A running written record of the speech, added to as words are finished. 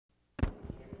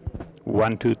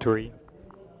One, two, three.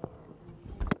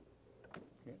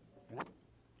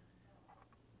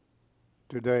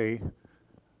 Today,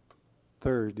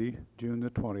 Thursday, June the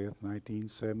 20th,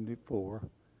 1974,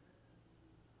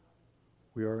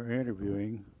 we are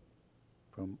interviewing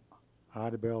from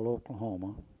Idabel,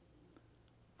 Oklahoma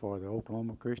for the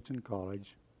Oklahoma Christian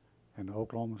College and the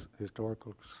Oklahoma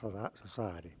Historical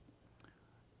Society.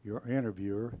 Your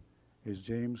interviewer is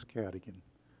James Cadigan.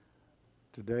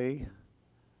 Today,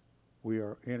 we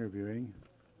are interviewing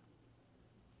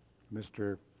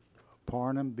Mr.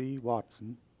 Parnham B.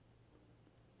 Watson,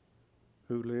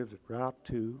 who lives at Route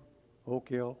 2, Oak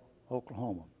Hill,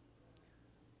 Oklahoma.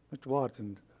 Mr.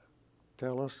 Watson,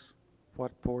 tell us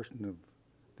what portion of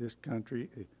this country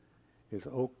is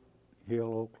Oak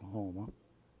Hill, Oklahoma,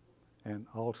 and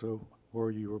also where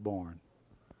you were born.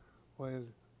 Well,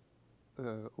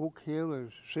 Oak Hill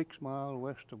is 6 miles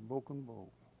west of Broken Bow,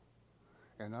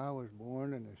 and I was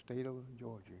born in the state of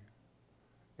Georgia,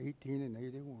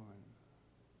 1881.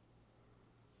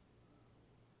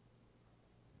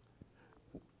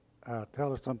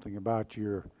 Tell us something about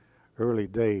your early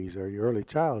days or your early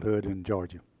childhood in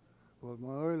Georgia. Well,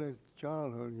 my early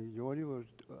childhood in Georgia was,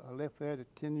 I left there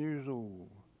at 10 years old.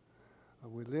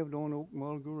 We lived on Oak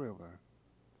River.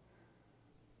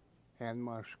 And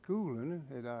my schooling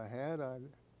that I had, I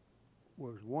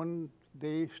was one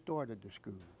day started the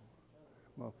school.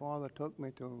 My father took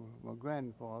me to my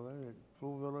grandfather at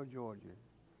Florville, Georgia,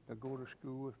 to go to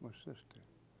school with my sister.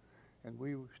 And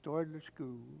we started the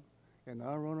school, and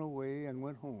I run away and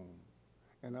went home,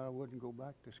 and I wouldn't go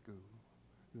back to school.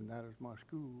 And that is my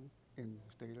school in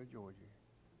the state of Georgia.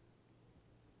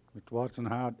 Mr. Watson,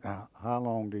 how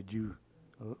long did you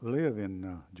live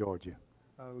in Georgia?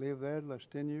 I lived there till I was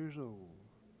 10 years old,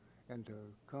 and to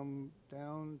come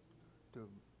down to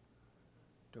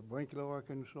Brinkley,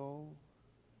 Arkansas,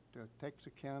 to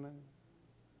Texarkana,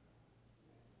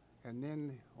 and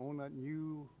then on that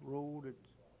new road at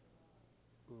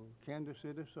Kansas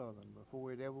City Southern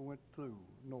before it ever went through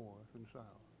north and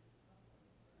south.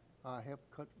 I helped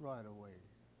cut right away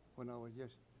when I was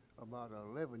just about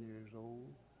 11 years old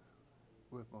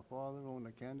with my father on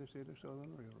the Kansas City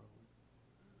Southern Railroad,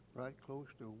 right close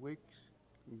to Wicks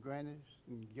and Grannis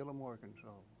and Gillum,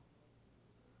 Arkansas.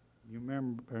 You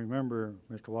remember,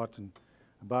 Mr. Watson,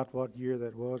 about what year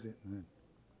that was? Let's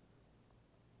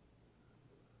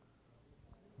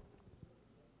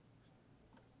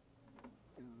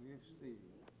see.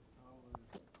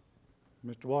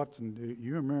 Mr. Watson, do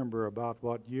you remember about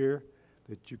what year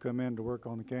that you come in to work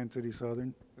on the Kansas City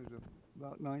Southern? It was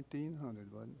about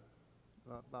 1900, wasn't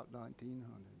it? About 1900.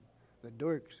 The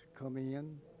Dirks come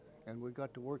in, and we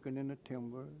got to working in the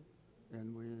timber,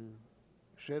 and we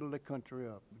settled the country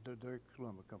up. The Dirk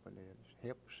Lumber Company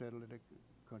helped settle the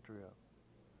country up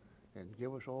and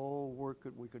give us all work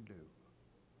that we could do.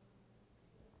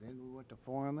 Then we went to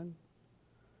farming,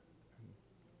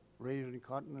 raising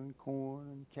cotton and corn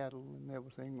and cattle and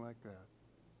everything like that,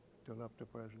 till up to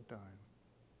present time.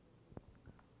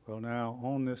 Well, now,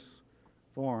 on this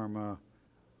farm,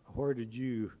 where did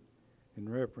you, in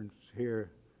reference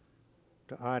here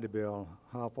to Idabel,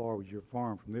 how far was your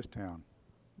farm from this town?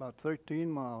 About 13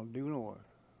 miles due north.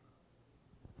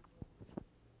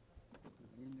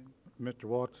 Mr.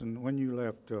 Watson, when you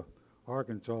left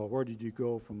Arkansas, where did you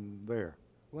go from there?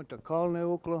 Went to Colony,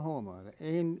 Oklahoma,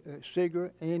 the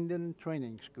Seeger Indian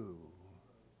Training School.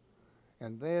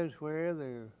 And there's where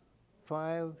the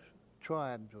 5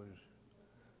 tribes was.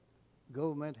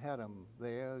 Government had them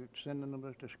there, sending them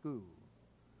to school.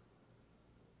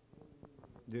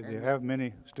 Did they have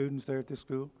many students there at this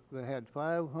school? They had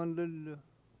 500,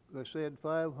 they said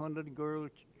 500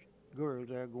 girls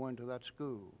there going to that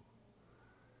school.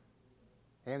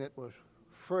 And it was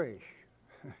fresh.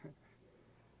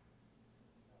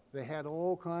 They had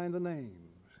all kinds of names.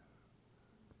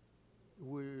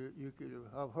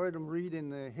 I've heard them read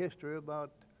in the history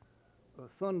about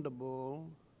a Thunderbull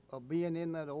being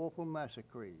in that awful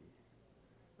massacre.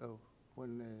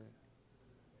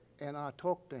 And I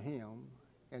talked to him,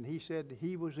 and he said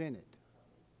he was in it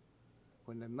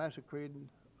when they massacred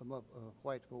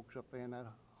white folks up there in that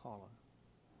holler.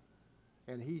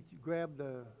 And he grabbed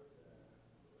a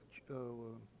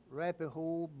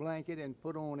Arapaho blanket and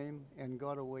put on him and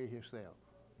got away himself.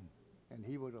 And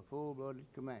he was a full-blooded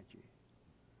Comanche.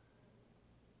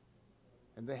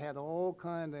 And they had all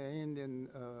kind of Indian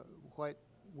white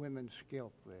women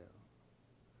scalp there.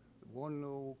 One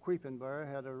old creeping bear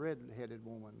had a red-headed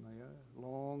woman there,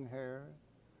 long hair,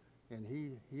 and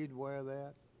he'd wear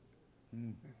that.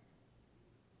 Mm.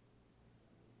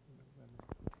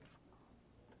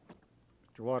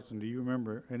 Mr. Watson, do you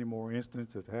remember any more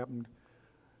incidents that happened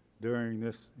during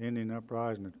this Indian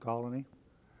uprising at the colony?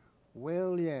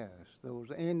 Well, yes,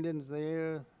 those Indians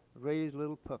there raised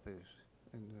little puppies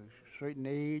in a certain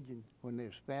age, and when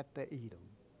they're fat, they eat them.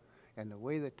 And the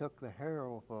way they took the hair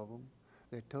off of them,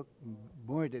 they took and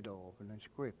burnt it off and then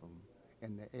scraped them,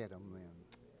 and they ate them then.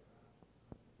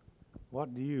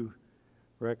 What do you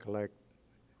recollect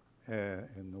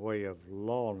in the way of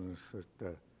lawlessness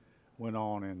that went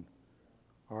on in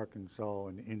Arkansas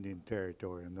and Indian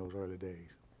Territory in those early days?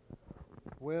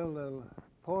 Well,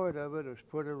 part of it is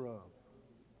pretty rough,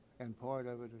 and part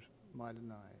of it is mighty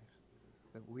nice.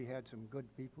 That we had some good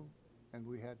people, and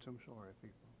we had some sorry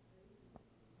people.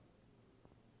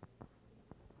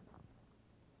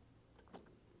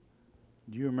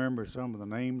 Do you remember some of the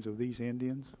names of these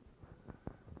Indians?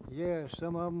 Yeah,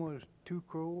 some of them was Two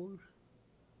Crows,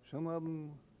 some of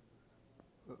them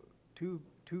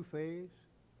Two-Face,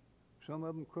 some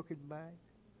of them Crooked Back,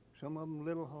 some of them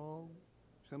Little Hog,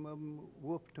 some of them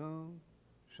Wolf Tongue,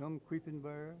 some Creeping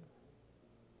Bear,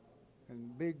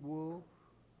 and Big Wolf,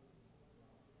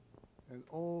 and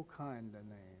all kind of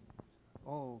names,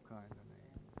 all kind of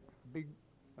names. Big,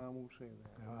 I won't say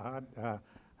that.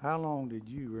 How long did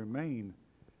you remain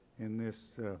in this,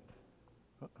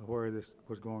 where this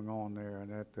was going on there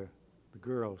and at the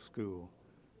girls' school?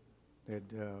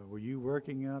 Were you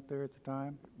working out there at the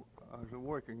time? I was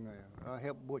working there. I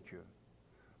helped butcher.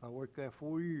 I worked there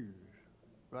 4 years,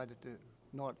 right at the,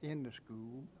 not in the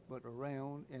school, but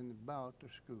around and about the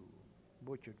school.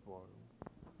 Butchered for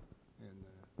them. And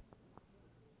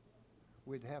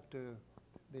we'd have to,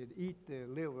 they'd eat the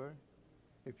liver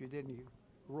if you didn't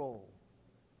raw,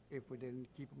 if we didn't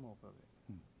keep them off of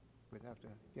it. We'd have to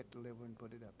get the liver and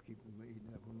put it up, keep them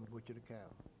eating it when we butchered a cow.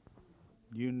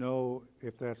 Do you know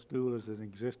if that school is in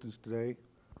existence today?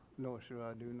 No, sir,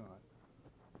 I do not.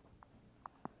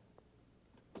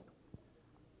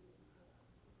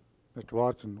 Mr.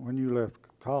 Watson, when you left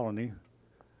Colony,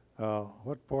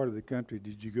 what part of the country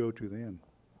did you go to then?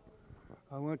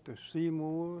 I went to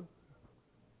Seymour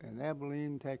and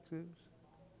Abilene, Texas,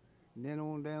 and then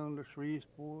on down to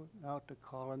Shreveport, out to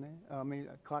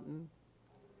Cotton,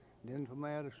 then from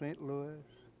there to St. Louis,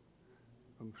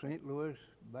 from St. Louis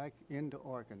back into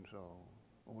Arkansas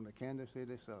on the Kansas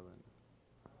City Southern,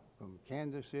 from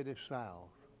Kansas City South,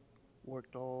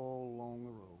 worked all along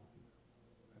the road.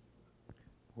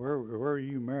 Where were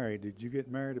you married? Did you get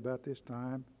married about this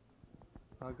time?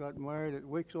 I got married at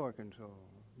Wicks, Arkansas,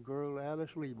 girl Alice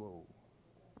Lebo.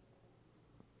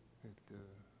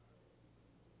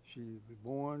 She was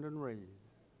born and raised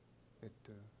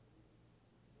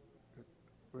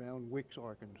around Wicks,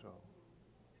 Arkansas.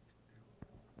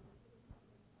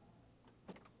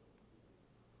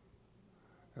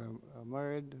 I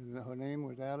married, her name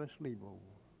was Alice Lebo.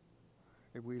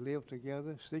 And we lived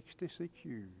together 66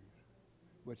 years,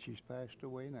 but she's passed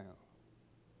away now.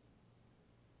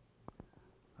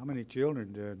 How many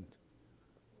children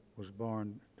was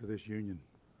born to this union?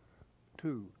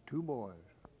 Two boys,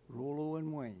 Rollo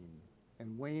and Wayne.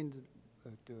 And Wayne's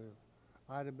at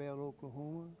Idabel,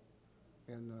 Oklahoma,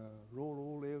 and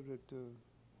Rollo lives at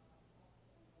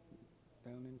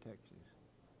down in Texas.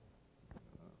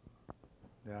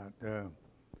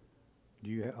 Do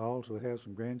you also have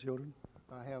some grandchildren?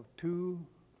 I have two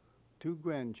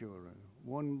grandchildren.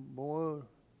 One boy,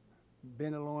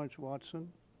 Benny Lawrence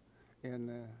Watson, and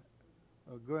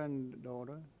a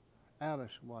granddaughter,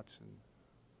 Alice Watson,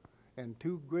 and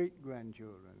two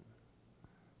great-grandchildren,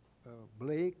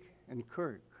 Blake and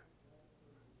Kirk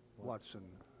Watson.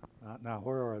 Now,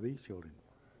 where are these children?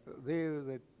 They're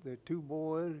the two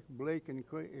boys, Blake and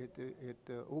Kirk, at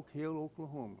Oak Hill,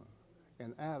 Oklahoma,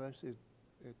 and Alice is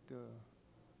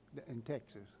in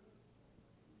Texas.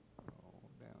 Oh,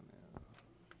 down there.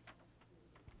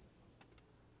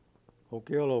 Oak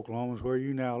Hill, Oklahoma is where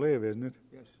you now live, isn't it?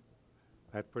 Yes.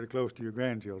 That's pretty close to your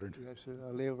grandchildren. Yes, sir.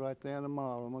 I live right there in a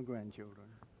mile of my grandchildren.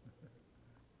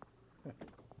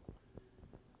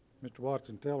 Mr.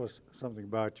 Watson, tell us something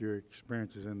about your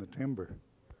experiences in the timber.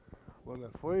 Well, the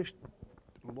first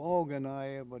logging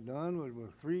I ever done was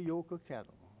with 3 yoke of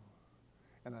cattle.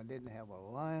 And I didn't have a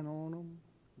line on them,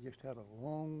 just had a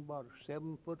long, about a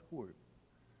 7-foot whip.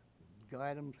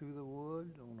 Guide them through the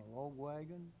woods on a log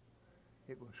wagon.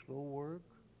 It was slow work,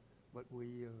 but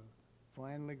we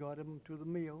finally got them to the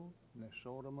mill, and they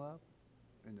sawed them up,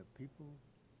 and the people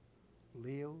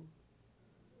lived,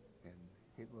 and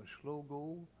it was slow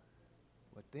go.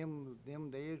 But them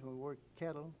days when we worked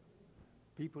cattle,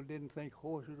 people didn't think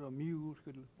horses or mules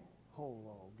could haul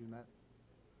logs and that.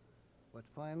 But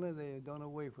finally they had done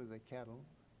away with the cattle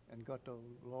and got to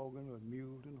logging with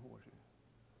mules and horses.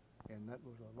 And that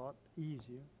was a lot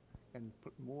easier and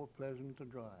more pleasant to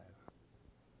drive.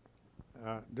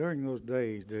 During those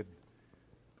days, did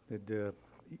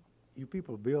you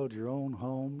people build your own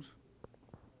homes?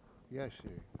 Yes,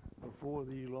 sir. Before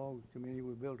these logs come in,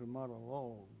 we built them out of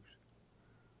logs.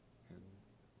 And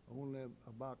only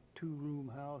about 2-room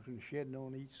house and shedding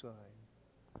on each side.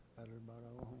 That is about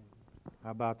our home.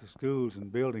 How about the schools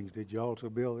and buildings? Did you also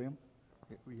build them?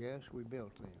 Yes, we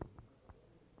built them.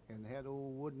 And had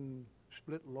old wooden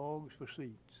split logs for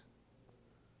seats.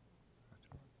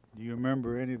 Do you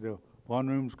remember any of the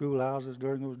one-room schoolhouses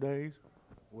during those days?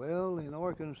 Well, in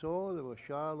Arkansas, there was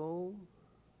Shiloh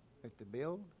that they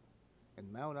built,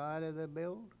 and Mount Ida they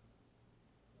built,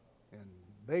 and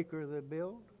Baker they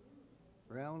built,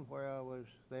 around where I was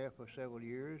there for several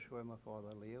years, where my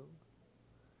father lived.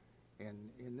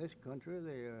 And in this country,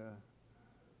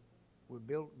 we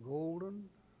built Golden,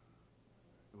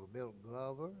 we built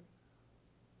Glover,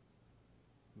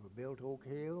 we built Oak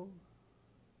Hill,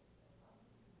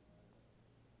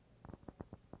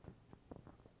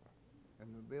 and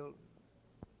we built,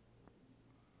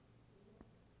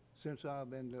 since I've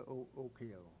been to Oak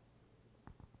Hill.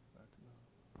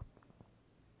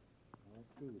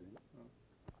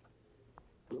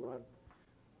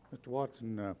 Mr.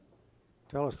 Watson,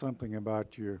 tell us something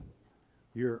about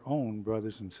your own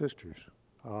brothers and sisters.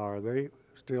 Are they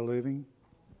still living?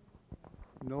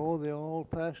 No, they all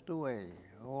passed away.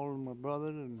 All of my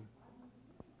brothers,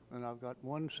 and I've got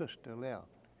one sister left.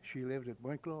 She lives at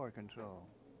Winkler, Arkansas.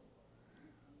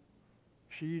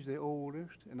 She's the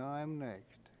oldest, and I'm next.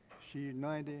 She's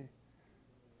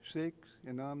 96,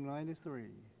 and I'm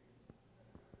 93.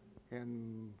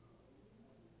 And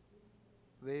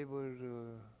they was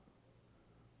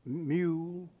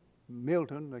Mule,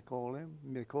 Milton, they call him.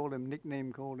 They called him,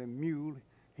 nickname called him Mule.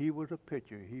 He was a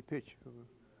pitcher. He pitched for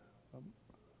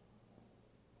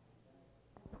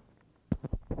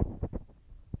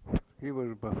he was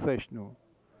a professional.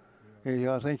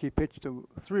 I think he pitched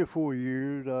 3 or 4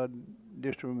 years, I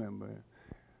just remember.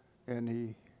 And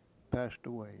he passed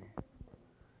away.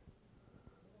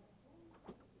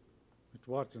 Mr.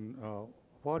 Watson,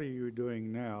 what are you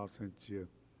doing now since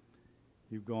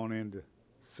you've gone into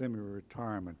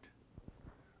semi-retirement?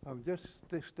 I'm just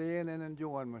staying and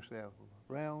enjoying myself,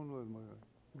 around with my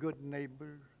good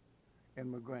neighbors and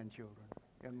my grandchildren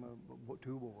and my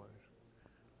 2 boys.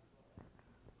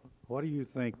 What do you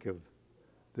think of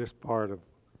this part of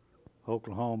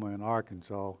Oklahoma and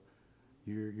Arkansas?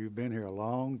 You've been here a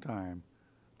long time.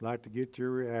 I'd like to get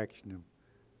your reaction of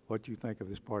what you think of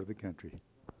this part of the country.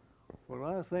 Well,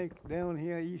 I think down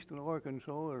here east of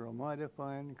Arkansas is a mighty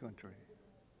fine country.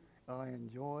 I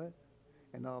enjoy it,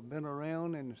 and I've been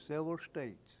around in several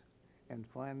states, and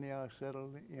finally I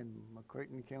settled in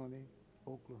McCreighton County,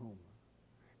 Oklahoma.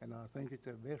 And I think it's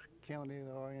the best county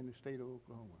there are in the state of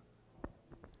Oklahoma.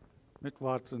 Mr.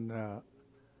 Watson,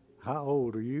 how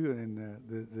old are you and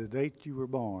the date you were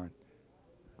born?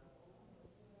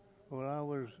 Well, I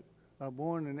was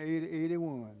born in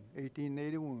 1881.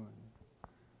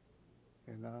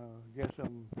 And I guess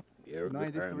I'm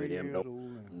 93 years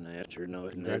old now.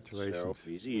 Congratulations.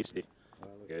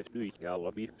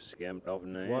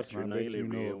 Watson, I bet you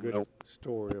know a good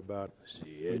story about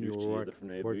when you were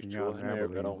working out in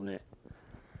Abilene.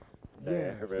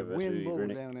 Yeah, the wind blows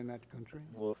down in that country.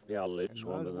 And I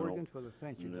was working for the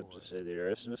Fancy Boys.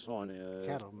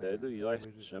 Cattleman.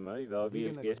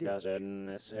 Digging a ditch, putting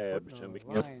a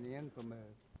line in from a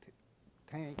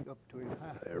tank up to his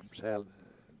house.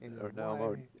 And the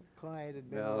wife, Clyde, had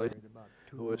been married about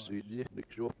 2 months. And his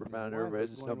wife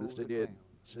was going over the town.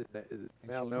 And she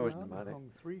went out and hung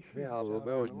 3 sheets out on the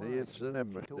line.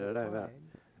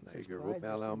 She told Clyde, says, Clyde, just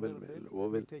a little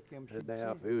bit, you take them sheets in.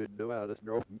 Well,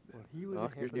 he was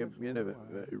happy to go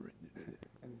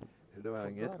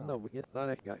and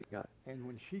and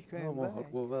when she came back,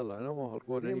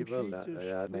 them sheets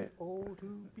split all to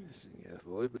pieces. And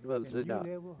you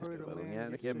never heard a man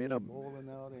get sick bawling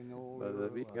out in all the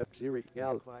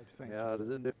Clyde's Fancy.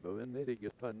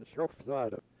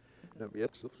 Mr.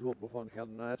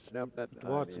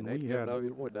 Watson, we had a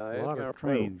lot of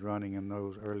trains running in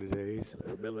those early days.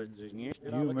 Do you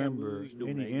remember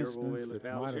any incidents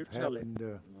that might have happened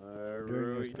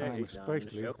during this time,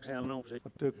 especially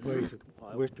what took place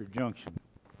at Worcester Junction?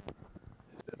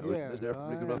 Yeah, I and a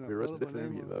fellow by the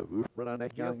name of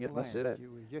Jeff Lance. He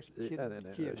was just a kid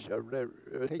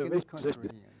taking his country in.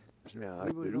 He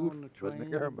was on the train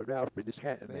there,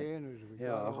 and as we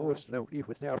got off,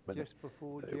 just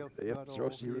before Jeff got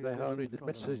off, he was in front of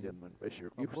him.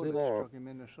 A bullet struck him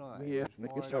in the side. He was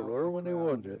hard out the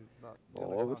crowd,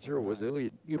 about 10 o'clock at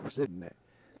night.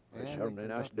 And the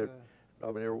conductor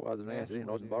Ja, men det var den här sidan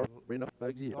och bara brinna på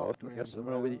sig då. Men jag som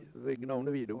har vi gnom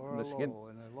det video or a men skin. low,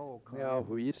 and a low car. Ja,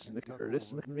 hur is det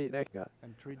med mig näka.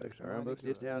 And treated Jag har mighty bara sett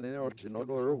good. igen i He orten och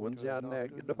took us då home runt to a jag doctor,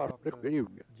 det the var doctor det ju.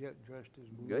 dressed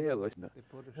his wound. Ja, jag lyssnar. They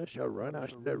put us Jag kör run put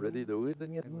us out a there room, ready to it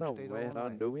and you and we know stayed where all I'm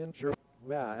night. doing sure.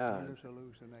 Ja, Turned us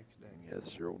loose the next day. yes,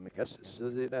 sure. Nikas så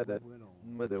det där We went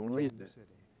on med to only Kansas City.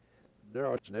 där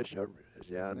är det kör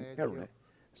ja, Karolina.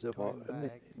 Så var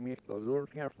mycket då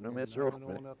kanske And med I så went upp.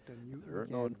 on up to Newton, There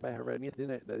no Kansas. better anything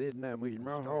that didn't know we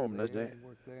more home Stopped that there day. and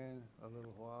worked there a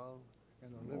little while.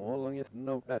 And the All long it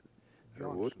no that. There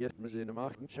would get me in the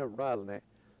market show rattle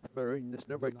but in this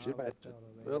never exhibit.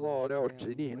 Well, all the old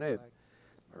city now.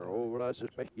 Or I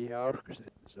suspect he are,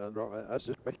 so I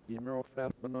suspect he more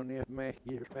fat than on the make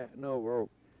years fat no world.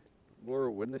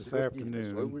 When this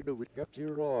afternoon, so we do we got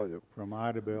your law. from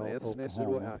Idabel,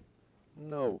 Oklahoma,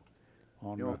 No.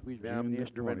 on No, we found June the the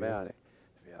instrument 20th, about it.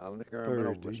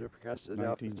 Thursday, Thursday,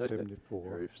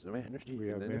 1974, we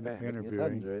have been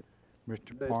interviewing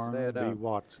Mr. Parnham B.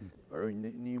 Watson.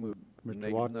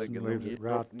 Mr. Watson lives at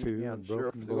Route 2 in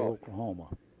Broken Bow, Oklahoma.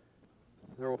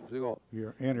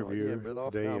 Your interviewer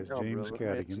today is James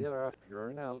Cadigan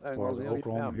for the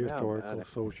Oklahoma Historical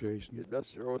Association and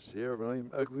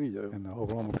the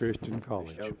Oklahoma Christian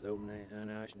College.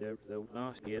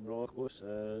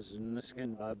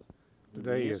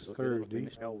 Today is Thursday,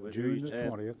 June the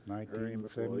 20th,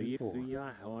 1974.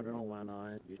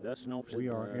 We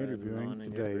are interviewing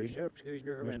today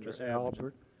Mr.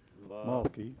 Albert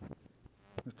Mulkey.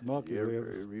 Mr. Mulkey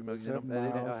lives 7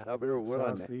 miles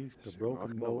southeast of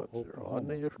Broken Bow,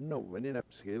 Oklahoma.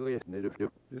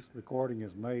 This recording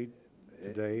is made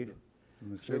today in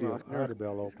the city of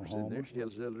Idabel, Oklahoma,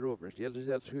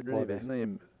 for the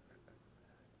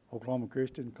Oklahoma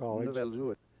Christian College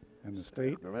and the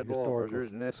State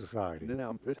Historical Society.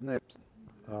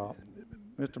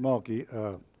 Mr. Mulkey,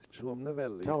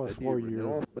 tell us where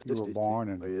you were born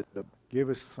and give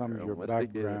us some of your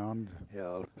background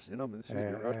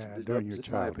during your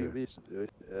childhood.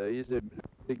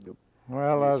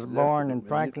 Well, I was born in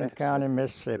Franklin County,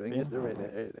 Mississippi,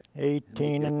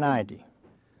 1890.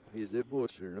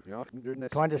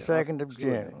 22nd of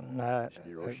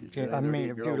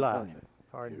July.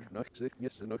 Pardon.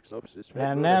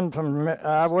 And then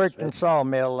I worked in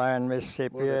sawmill there in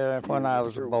Mississippi when I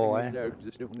was a boy.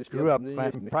 Grew up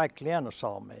practically in a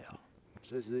sawmill.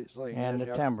 And the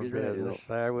timber business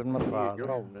there with my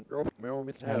father.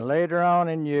 And later on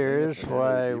in years,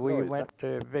 why, we went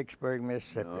to Vicksburg,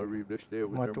 Mississippi.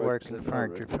 Went to work in the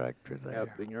furniture factory there.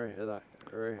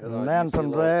 And then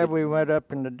from there, we went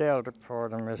up in the Delta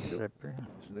part of Mississippi.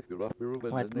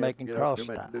 Went to making cross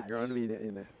ties.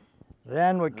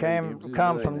 Then we come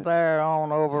from there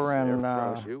on over in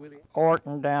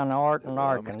Orton,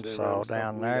 Arkansas,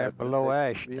 down there below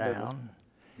Ashdown,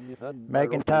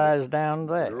 making ties down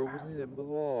there.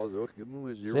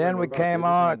 Then we come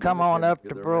on up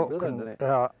to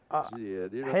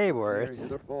Hayworth,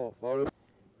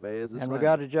 and we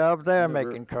got a job there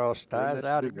making cross ties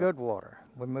out at Goodwater.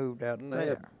 We moved out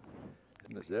there.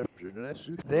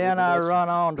 Then I run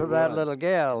on to that little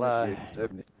gal I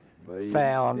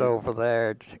found over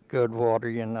there at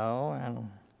Goodwater, you know, and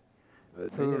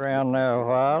flew around there a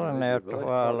while, and after a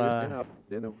while I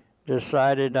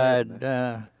decided I'd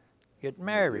get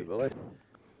married.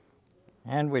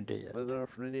 And we did.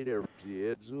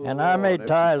 And I made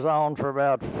ties on for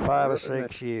about 5 or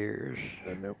 6 years,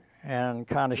 and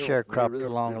kind of sharecropped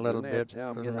along a little bit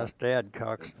with Mr.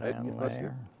 Adcock's down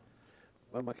there.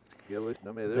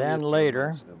 Then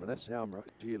later,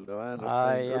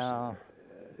 I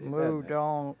moved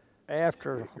on.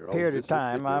 After a period of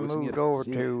time, I moved over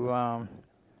to,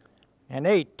 in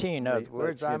 18, in other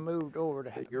words, I moved over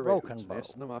to Broken Bow.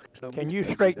 Can you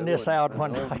straighten this out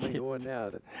when I get...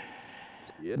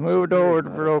 Moved over to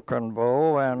Broken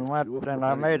Bow and went, and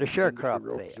I made a sharecrop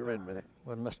there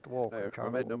with Mr. Walker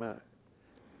Charles.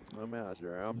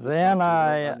 Then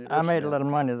I made a little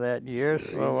money that year,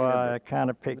 so I kind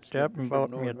of picked up and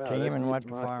bought me a team and went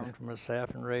to farming for myself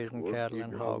and raising cattle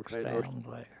and hogs down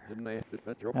there.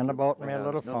 And I bought me a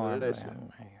little farm down there.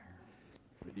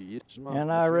 And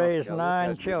I raised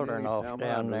 9 children off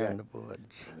down there in the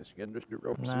woods.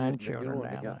 9 children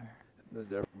down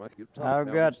there.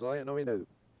 I've got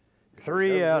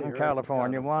 3 out in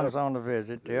California. One's on the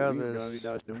visit. The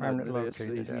other's permanently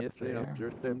located up there.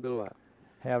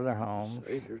 Have their homes.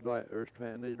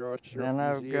 Then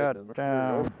I've got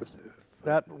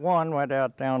that one went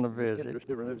out down to visit.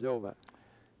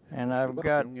 And I've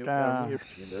got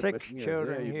 6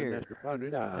 children here.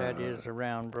 That is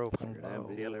around Broken Bow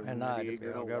and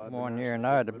Idabel. I've got one here in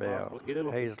Idabel.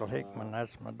 Hazel Hickman,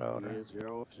 that's my daughter.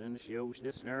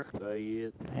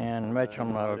 And Mitchell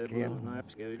Mulligan,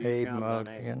 Abe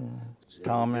Mulligan,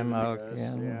 Tommy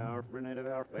Mulligan,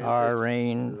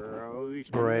 Irene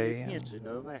Bray.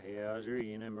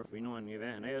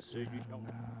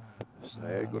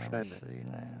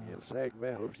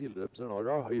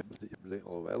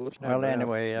 Well,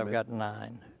 anyway, I've got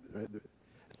 9.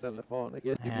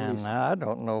 And I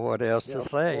don't know what else to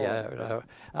say.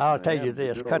 I'll tell you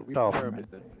this, cut it off a minute.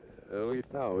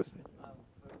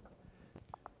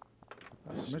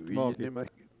 Mr. Mulkey,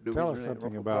 tell us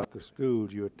something about the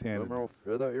schools you attended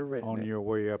on your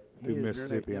way up through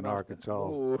Mississippi and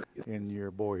Arkansas in your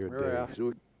boyhood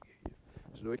days.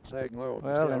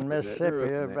 Well, in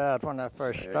Mississippi, about when I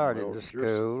first started the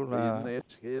school, I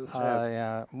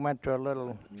went to a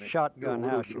little shotgun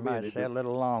house, you might say, a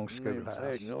little long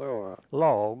schoolhouse.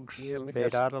 Logs,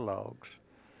 made out of logs.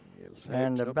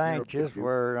 And the benches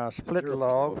were split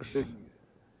logs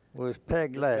with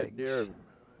peg legs.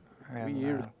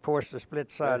 And, of course, the split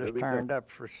side is turned up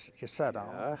for you sit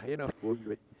on.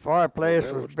 Fireplace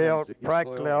was built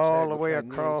practically all the way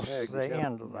across the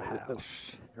end of the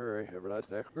house.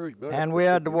 And we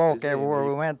had to walk everywhere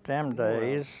we went them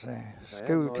days.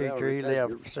 School teacher, he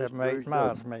lived 7 or 8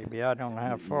 miles maybe, I don't know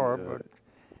how far, but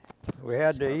we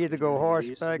had to either go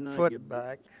horseback,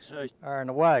 footback, or in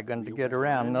a wagon to get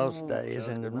around those days,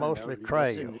 and it was mostly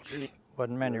trails.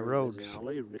 Wasn't many roads.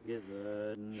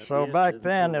 So back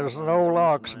then it was an old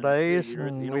ox days,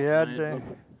 and we had to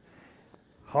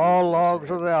haul logs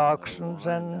with the oxen,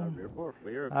 and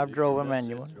I've drove a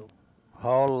manual.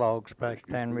 Haul logs back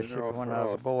then in Mississippi when I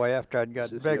was a boy. After I'd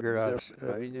got bigger, I was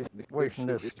away from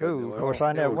this school. Of course,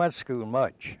 I never went to school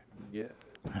much.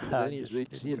 I just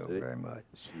didn't go very much.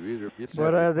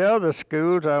 But the other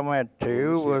schools I went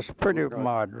to was pretty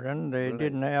modern. They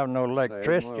didn't have no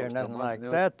electricity or nothing like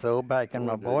that, though, back in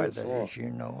my boy days,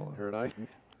 you know.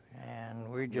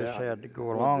 And we just had to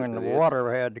go along, and the water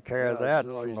we had to carry that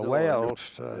from the wells.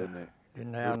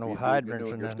 Didn't have no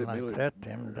hydrants or nothing like that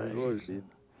them days.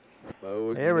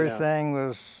 Everything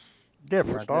was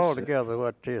different altogether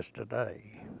what it is today.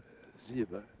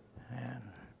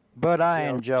 But I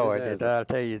enjoyed it. I'll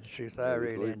tell you the truth. I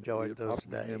really enjoyed those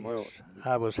days.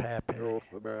 I was happy.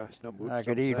 I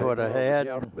could eat what I had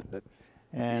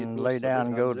and lay down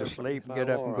and go to sleep, get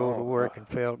up and go to work, and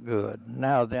felt good.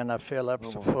 Now then, I fill up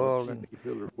so full and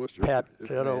pat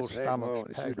that old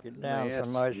stomach, pack it down so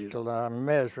much till I'm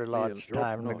miserable lots of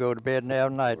time to go to bed and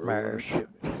have nightmares.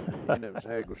 How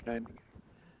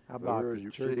about the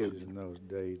churches in those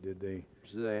days? Did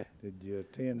you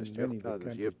attend many of the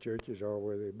country churches, or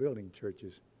were they building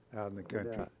churches out in the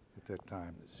country at that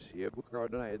time?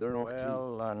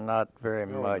 Well, not very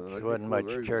much. There wasn't much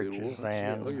churches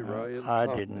then. I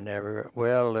didn't ever.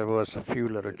 Well, there was a few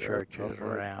little churches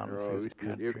around through the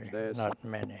country. Not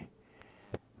many.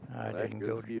 I didn't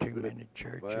go to too many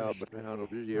churches.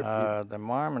 The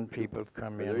Mormon people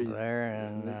come in there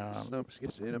and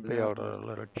built a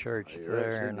little church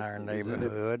there in our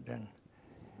neighborhood, and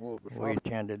we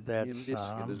attended that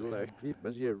some.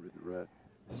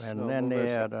 And then they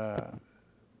had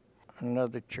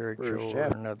another church over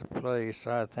another place.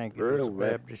 I think it was a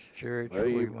Baptist church.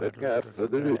 We went to that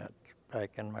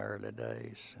back in my early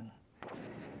days.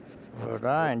 But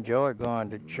I enjoy going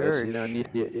to church.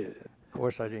 Of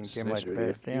course, I didn't get much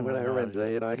past them when I was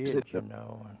a kid, you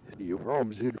know.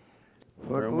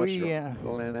 But we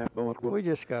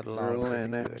just got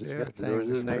along pretty good.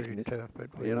 Everything was pretty tough, but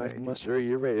we made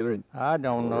it. I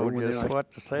don't know just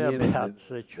what to say about the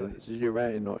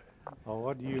situation. Oh,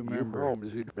 what do you remember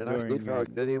during,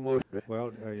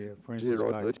 well, for instance,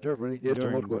 like during the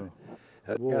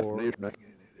war,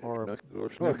 or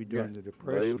maybe during the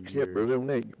Depression years?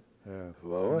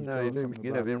 Where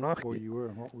you were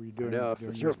and what were you doing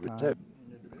during this time?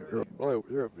 I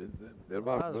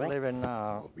was living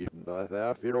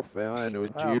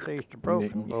southeast of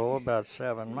Broken Bow, about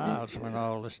 7 miles when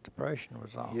all this depression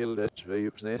was on.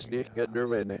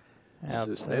 Out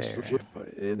there.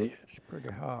 It's pretty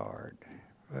hard,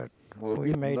 but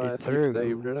we made it through.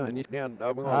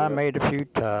 I made a few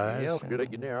ties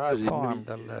and farmed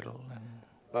a little.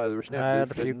 I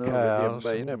had a few cows,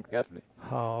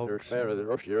 hogs. We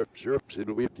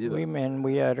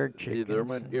had our chickens.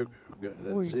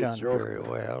 We done very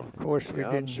well. Of course, we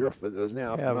didn't have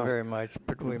very much,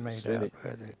 but we made out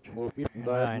with it. And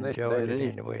I enjoyed it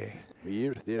anyway.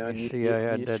 You see, I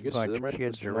had that bunch of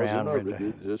kids around me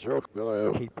to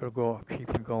keep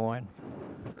it going.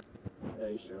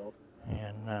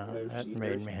 And that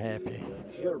made me happy.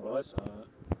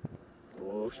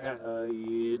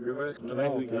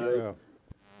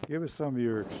 Give us some of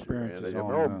your experiences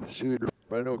on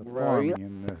farming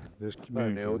in this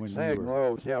community when you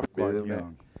were quite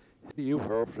young.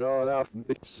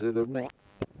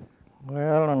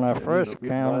 Well, when I first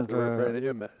came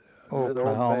to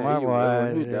Oklahoma,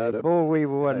 why, the bull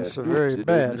weevil wasn't so very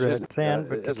bad right then,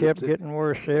 but it kept getting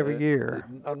worse every year.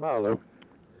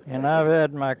 And I've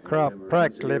had my crop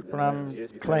practically plumb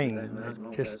clean.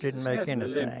 It just didn't make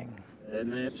anything.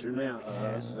 And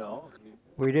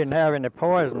we didn't have any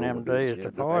poison them days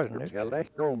to poison it.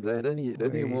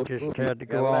 We just had to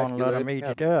go on and let them eat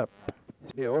it up.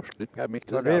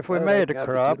 But if we made a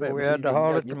crop, we had to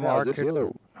haul it to market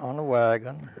on a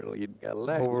wagon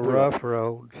over rough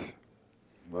roads.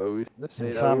 And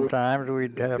sometimes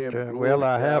we'd have to, well,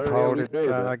 I have hauled it,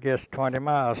 I guess, 20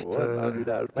 miles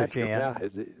to the gin.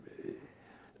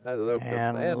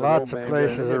 And lots of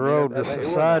places the road was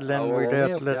so sideline, we'd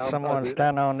have to let someone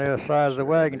stand on the other side of the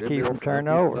wagon to keep from turning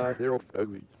over.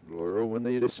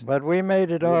 But we made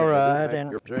it all right,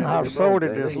 and I've sold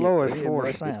it as low as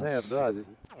 4 cents.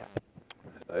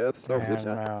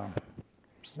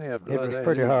 And it was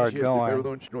pretty hard going,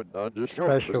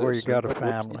 especially where you got a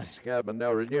family.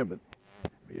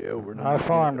 I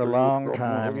farmed a long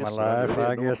time in my life.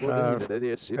 I guess I've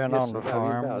been on the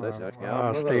farm.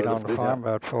 I stayed on the farm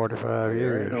about 45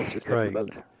 years straight.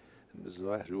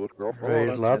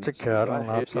 Raised lots of cattle and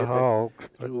lots of hogs,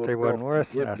 but they wasn't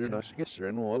worth nothing.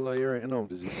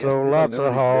 So lots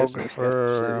of hogs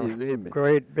for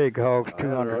great big hogs,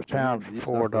 200 pounds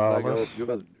for $4.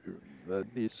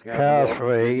 Cows for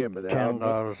 $8,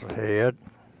 $10 a head.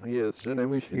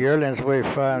 Yearlings weigh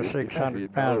 500,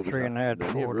 600 pounds, $3.5 to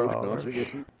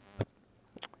 $4.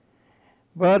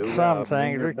 But some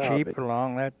things are cheap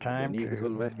along that time too.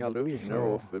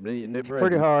 So it's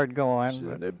pretty hard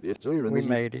going, but we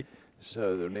made it.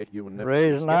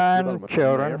 Raised 9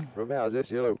 children,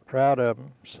 proud of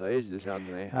them.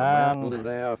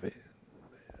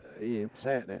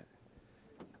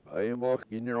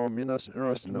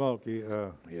 Mr. Mulkey,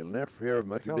 tell us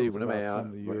about some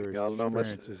of your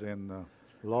experiences in the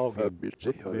logging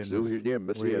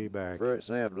business way back.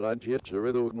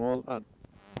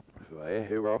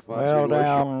 Well,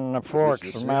 down the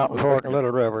forks, the Mountain Fork and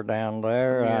Little River down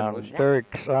there,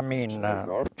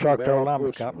 Choctaw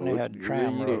Lumber Company had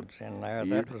tram roads in there.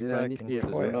 That was back in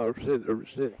 12.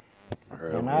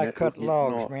 And I cut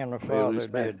logs, me and my father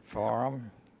did for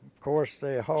them. Of course,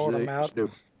 they hauled them out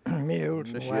mules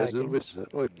and wagons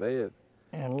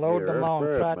and load them on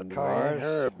flat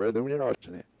cars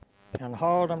and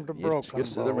hauled them to Broken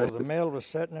Bow. The mill was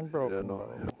sitting in Broken Bow,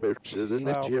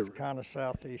 kind of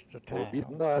southeast of town.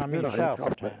 South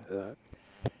of town.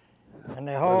 And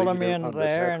they hauled them in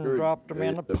there and dropped them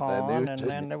in the pond, and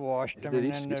then they washed them,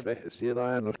 and then they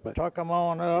took them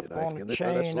on up on the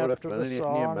chain up to the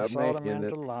saw and sawed them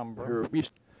into lumber.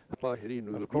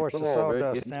 Of course, the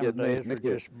sawdust them days were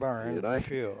just burned for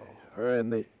fuel.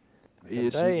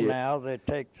 Today now they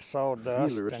take the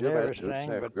sawdust and everything,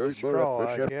 but the straw,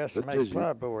 I guess, makes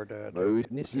plyboard out of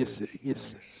it.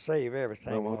 Save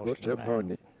everything most of the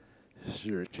time.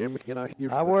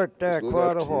 I worked there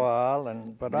quite a while,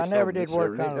 but I never did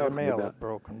work under the mill at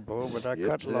Broken Bow, but I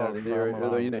cut logs for them a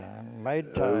long time,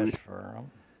 made ties for them.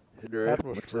 That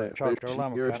was for Choctaw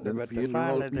Lumber Company, but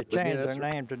finally they changed their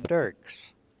name to Dirks.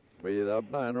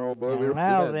 And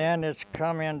now then, it's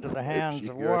come into the hands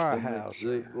of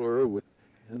Weyerhaeuser.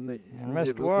 And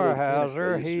Mr.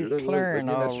 Weyerhaeuser, he's clearing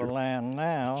all the land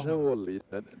now.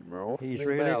 He's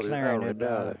really clearing it,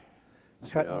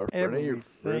 cutting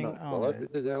everything on it.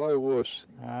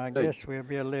 I guess we'll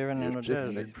be living in a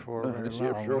desert before very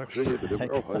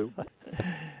long.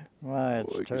 Why,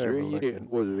 it's terrible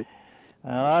looking.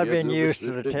 I've been used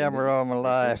to the timber all my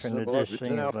life, and it just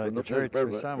seems like it's hurt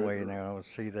for some way now to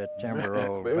see that timber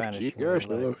all vanishing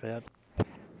like that.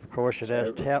 Of course, it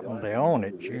has to happen. They own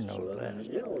it, you know that. And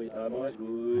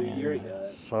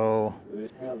so,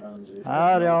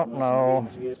 I don't know.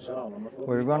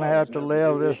 We're going to have to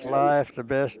live this life the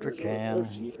best we can.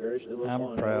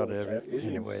 I'm proud of it,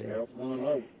 anyway.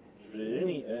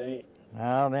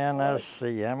 Now then, let's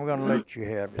see. I'm going to let you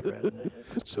have it right now.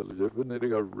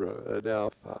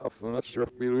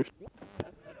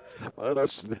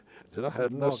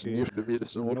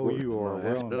 I know you are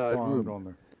well informed on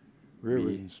the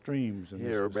rivers and streams in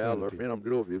this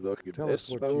vicinity. Tell us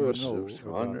what you know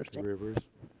about the rivers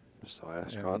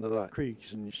and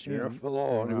creeks around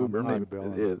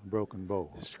Bonneville and Broken Bow.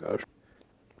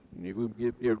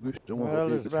 Well,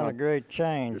 there's been a great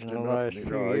change in the last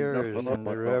few years in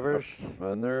the rivers.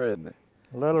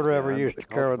 Little river used to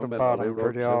cover the bottom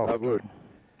pretty often,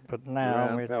 but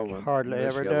now it hardly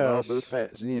ever does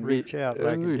reach out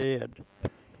like it did.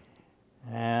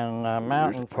 And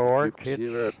Mountain Fork,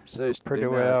 it's pretty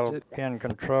well been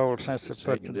controlled since they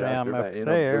put the dam up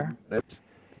there.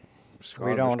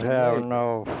 We don't have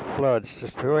no floods.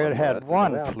 We had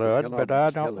one flood, but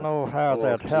I don't know how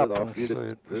that happened. So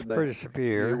it was pretty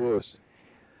severe.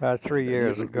 About 3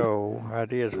 years ago,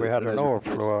 we had an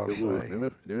overflow, I'll say.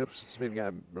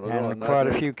 And quite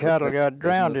a few cattle got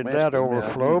drowned in that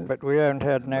overflow, but we haven't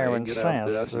had an one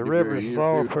since. The river's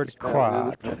all pretty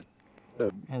quiet,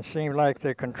 and seem like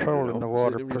they're controlling the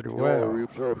water pretty well.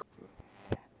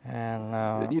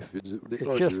 And it's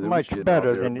just much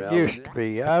better than it used to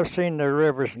be. I've seen the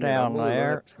rivers down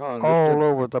there all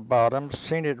over the bottom,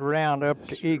 seen it round up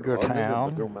to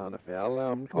Eagletown,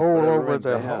 all over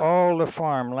all the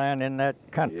farmland in that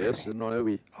country,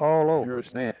 all over.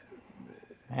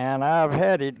 And I've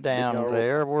had it down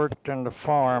there, worked in the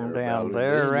farm down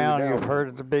there, around, you've heard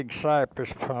of the big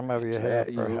cypress, some of you have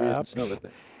perhaps.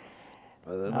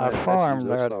 I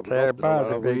farmed out there by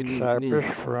the big cypress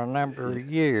for a number of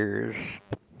years,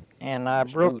 and I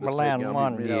broke my land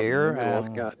one year,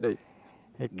 and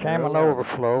it came an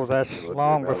overflow. That's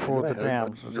long before the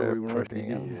dams was ever put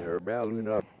in,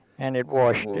 and it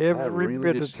washed every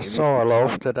bit of the soil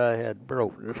off that I had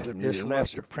broke. Just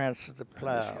left the prints of the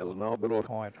plow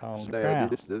point on the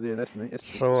ground.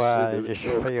 So I just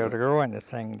failed to grow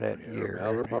anything that year.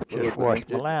 It just washed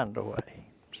my land away.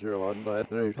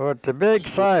 But the big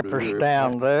cypress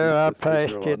down there, I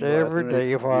passed it every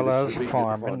day while I was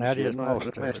farming. That is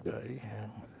most every day.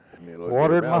 And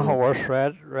watered my horse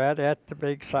right at the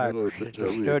big cypress. It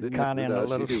just stood kind of in a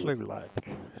little slough-like.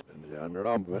 And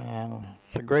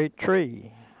it's a great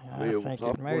tree. I think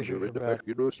it measures about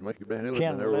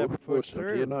 10, 11 foot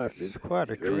through. It's quite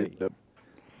a tree.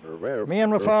 Me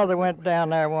and my father went down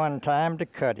there one time to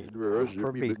cut it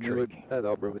for bee tree. Had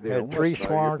 3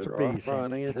 swarms of bees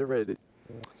in it.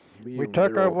 We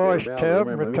took our wash tub,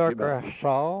 and we took our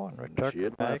saw, and we took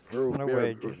the axe and the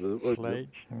wedges,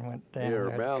 sledge, and went down there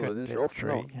to cut that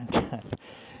tree.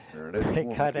 We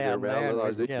got down there and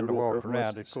we began to walk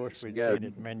around. Of course, we'd seen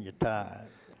it many times.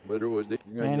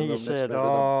 And he said,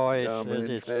 oh,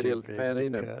 it's too big to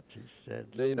cut. He said,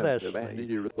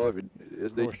 Leslie. Of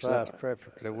course, I was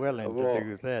perfectly willing to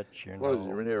do that, you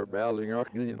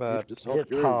know. But it's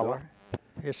holler.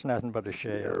 It's nothing but a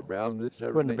shell.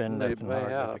 Wouldn't have been nothing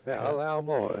hard to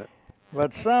cut.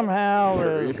 But somehow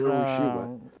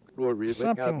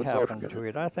something happened to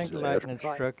it. I think lightning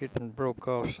struck it and broke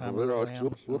off some of the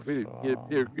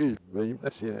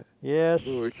limbs. Yes.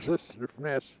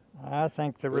 I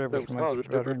think the river's much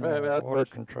better now. Water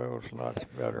control's lots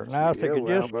better. Now if they could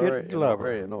just get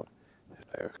Glover, get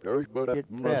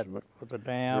that for the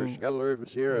dam, we'd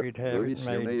have it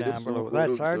made down below.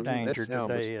 That's our danger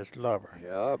today is Glover.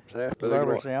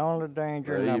 Glover's the only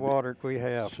danger in the water we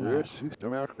have now.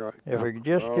 If we could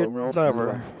just get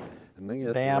Glover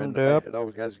dammed up,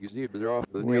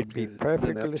 we'd be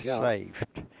perfectly safe.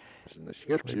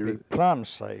 We'd be plumb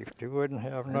safe. We wouldn't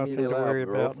have nothing to worry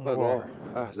about in the water.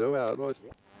 I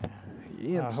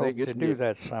hope to do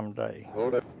that someday.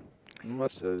 Well,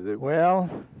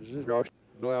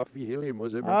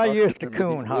 I used to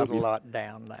coon hunt a lot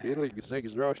down there back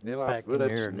in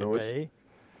the early day.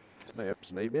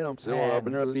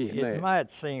 It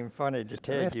might seem funny to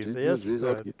tell you this,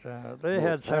 but they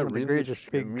had some of the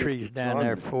greatest big trees down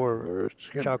there before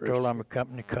Choctaw Lumber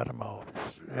Company cut them off.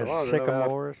 There's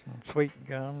sycamores and sweet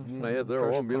gums and first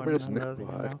one another, you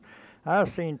know.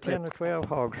 I've seen 10 or 12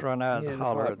 hogs run out of the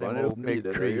holler of them old big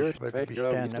trees, but if you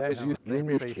stand up and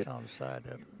face on the side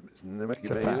of them. It's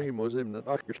a fact.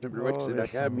 Oh,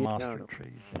 there's some monster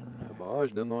trees in there.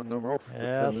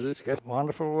 Yes,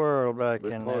 wonderful world back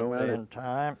in that day and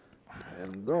time.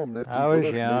 I was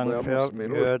young, felt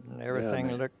good, and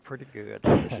everything looked pretty good.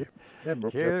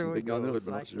 Here we go. Mr.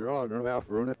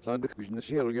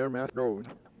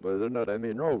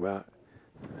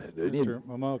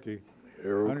 Mamoki, I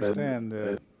understand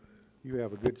that you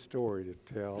have a good story to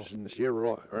tell. Very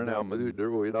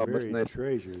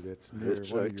treasure that's near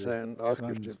one of your son's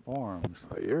farms.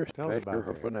 Tell us about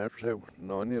that.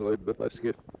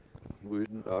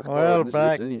 Well,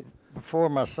 back before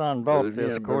my son bought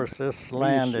this, of course, this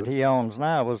land that he owns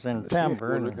now was in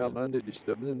timber. But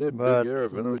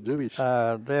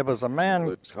there was a man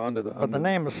by the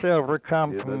name of Silver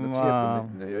come from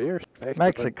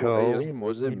Mexico. He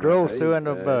drove through in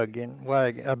a buggy,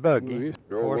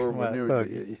 horseback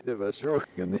buggy.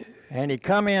 And he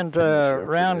come into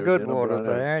around Goodwater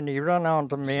there, and he run on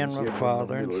to me and my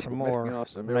father and some more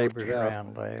neighbors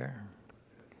around there.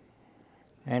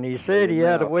 And he said he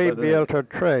had a way built a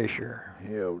treasure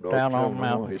down on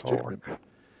Mountain Fork.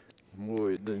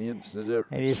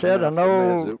 And he said an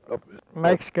old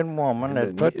Mexican woman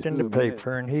had put in the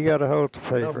paper, and he got a hold of the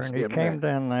paper, and he came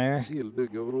down there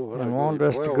and wanted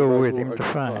us to go with him to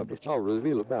find it.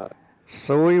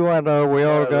 So we went over, we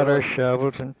all got our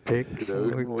shovels and picks,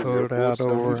 and we pulled out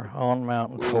over on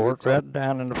Mountain Fork, right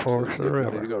down in the forks of the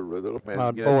river.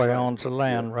 My boy owns the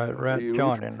land right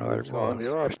joining where it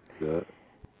was.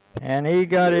 And he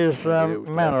got his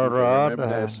mantle rod.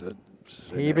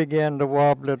 He began to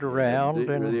wobble it around,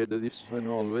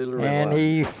 and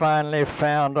he finally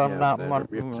found on that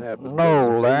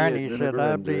knoll there, and he said,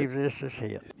 I believe this is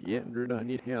it.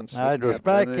 Now, it was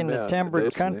back in the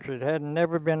timbered country. There had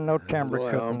never been no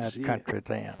timber cut in that country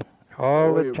then.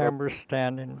 All the timber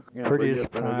standing pretty as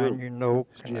pine, you know,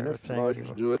 and everything.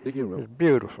 It was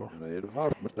beautiful.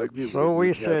 So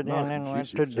we sat in and went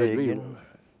to digging,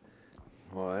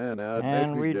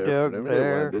 and we dug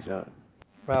there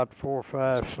about 4 or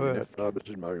 5 foot. Of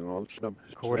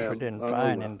course, we didn't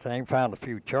find anything. Found a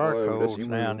few charcoals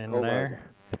down in there.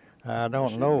 I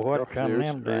don't know what come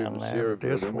them down there, but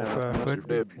this 4 or 5 foot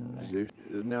deep in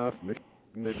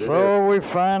there. So we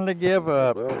finally give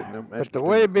up. But the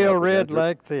way Bill read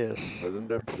like this,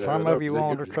 some of you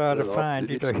want to try to find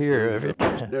it or hear of it.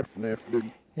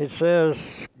 It says,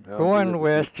 going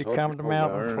west, you come to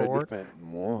Mountain Fork,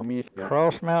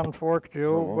 cross Mountain Fork to the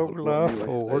old Bluff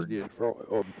Ford.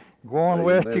 Going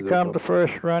west, you come to the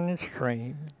first running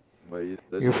stream.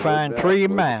 You find 3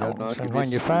 mounds, and when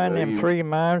you find them 3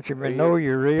 mounds, you may know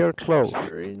you're real close.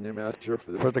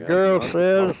 For the girl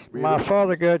says, my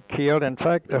father got killed. In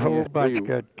fact, the whole bunch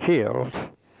got killed.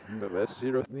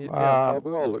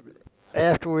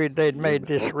 After they'd made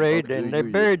this raid, and they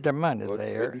buried their money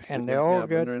there, and they all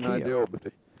got killed.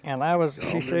 And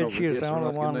she said she was the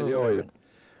only one who was living.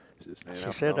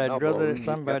 She said, I'd rather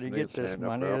somebody get this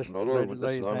money than nobody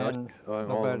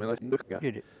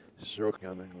get it. So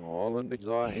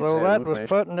that was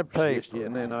put in the paper.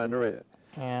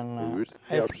 And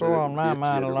it's been on my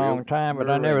mind a long time, but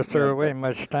I never threw away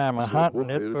much time of hunting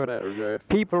it. But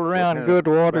people around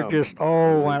Goodwater just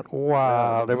all went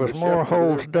wild. There was more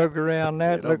holes dug around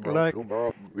that. Looked like,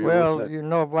 well, you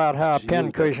know about how a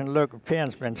pin cushion looked, a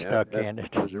pin's been stuck in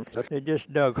it. They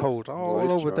just dug holes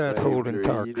all over that whole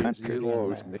entire country.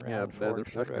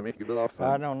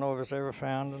 I don't know if it's ever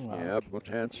found or not. But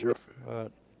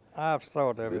I've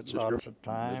thought of it lots of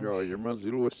times,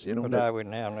 but I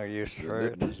wouldn't have no use for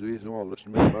it. Had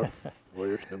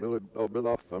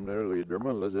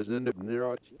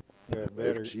a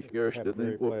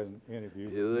very pleasant interview.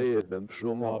 7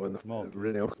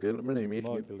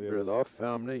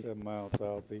 miles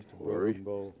southeast of Broken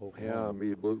Bow, Oklahoma.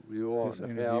 This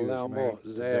interview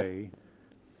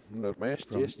is made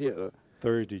today,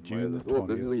 Thursday, June the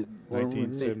 20th,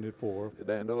 1974, from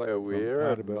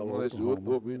Idabel, Oklahoma,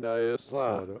 for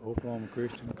the Oklahoma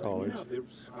Christian College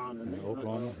and the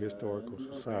Oklahoma Historical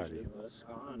Society.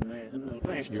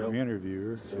 Your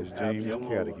interviewer is James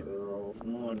Cadigan.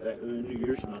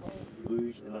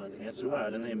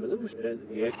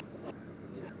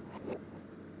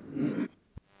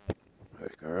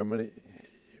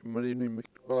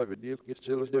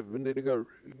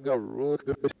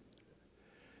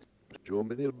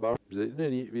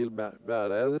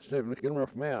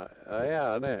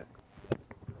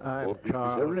 I'm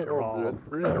Charles Rolfe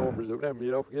from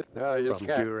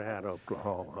Huron,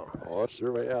 Oklahoma.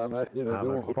 I'm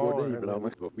a foreign in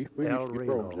El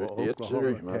Reno,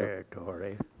 Oklahoma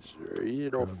Territory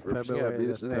from February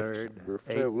the 3rd,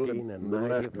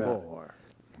 1894.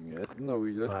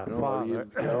 My father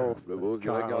was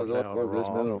Charles L.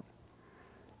 Rolfe.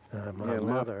 My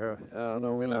mother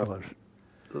was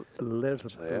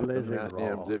Lizzie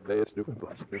Rolfe.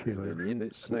 She was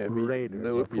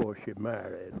Raider before she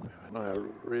married. My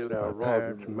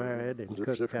parents married in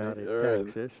Cook County,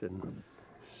 Texas, and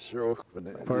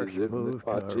first moved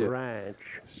to a ranch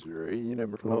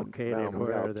located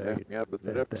where at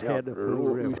the head of Blue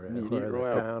River, where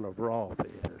the town of Rolfe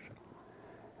is.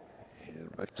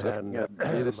 And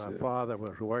my father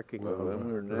was working on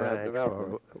the ranch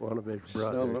for one of his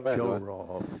brothers, Joe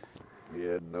Rolfe.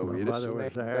 My mother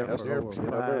was there for over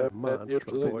 5 months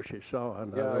before she saw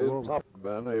another woman.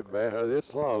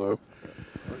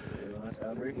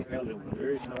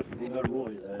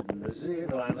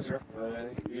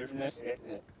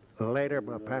 Later,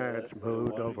 my parents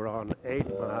moved over on 8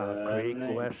 Mile Creek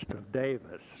west of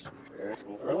Davis.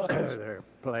 Their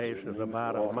place is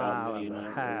about 1.5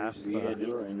 miles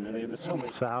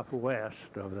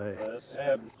southwest of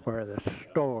where the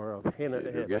store of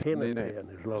Hennepin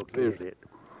is located.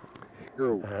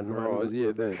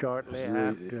 And shortly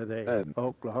after the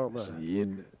Oklahoma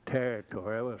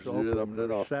Territory was opened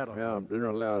for settlement,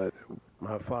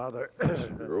 my father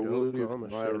went to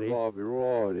Oklahoma City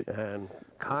and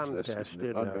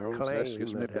contested a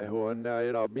claim that had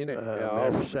been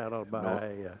settled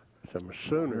by some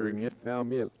Sooners,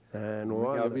 and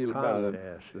won the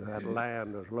contest. That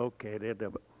land was located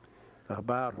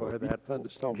about where that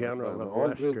General of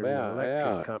Western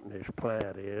Electric Company's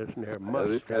plant is, near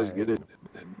Mustang.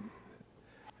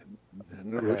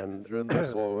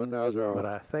 But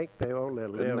I think they only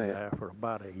lived there for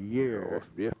about a year,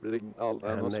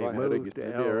 and they moved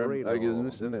to El Reno.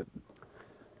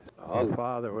 My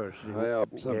father was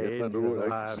engaged in the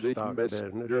livestock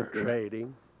business,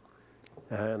 trading,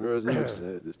 and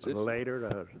later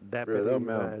as Deputy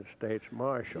United States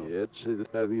Marshal. And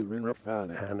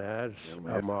as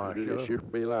a marshal, he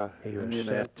was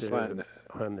sent to,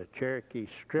 when the Cherokee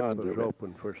Strip was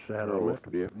open for settlement,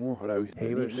 he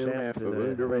was sent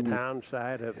to the town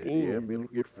site of Enid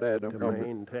to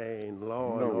maintain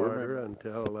law and order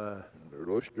until an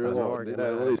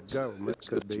organized government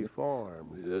could be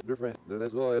formed.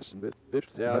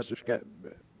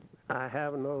 I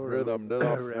have no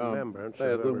remembrance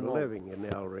of ever living in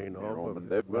El Reno,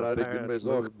 but my parents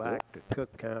moved back to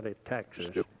Cook County,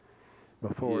 Texas,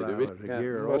 before I was a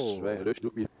year old.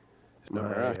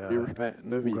 My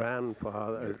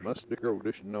grandfather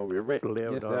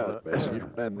lived on a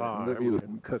farm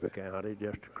in Cook County,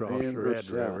 just across the Red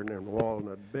River in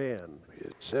Walnut Bend.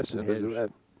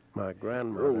 My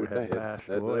grandmother had passed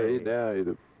away.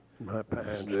 My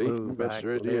parents moved back to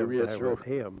live there with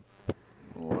him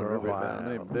for a while.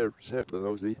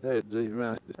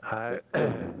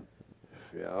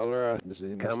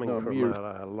 Coming from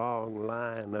a long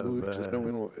line of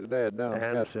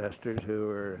ancestors who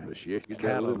were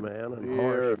cattlemen and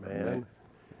horsemen,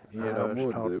 I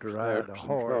was taught to ride a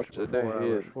horse before I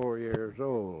was 4 years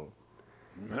old.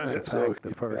 In fact,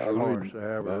 the first horse I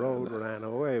ever rode ran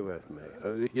away with me.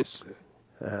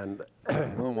 And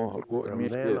from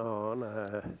then on,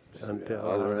 until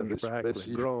I was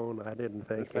practically grown, I didn't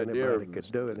think anybody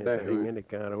could do anything, any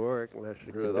kind of work, unless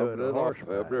you could do it on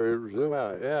horseback.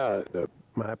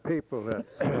 My people had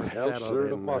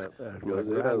settled in that, my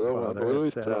grandfather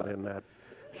had settled in that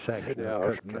section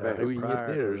of Cook County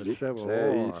prior to the Civil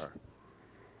War,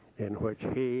 in which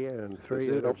he and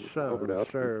 3 of his sons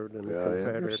served in the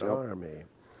Confederate Army.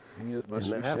 And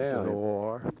after the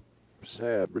war,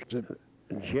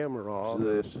 Jim Ross,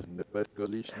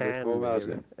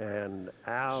 Handy, and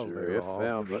Alvin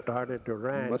Ross started to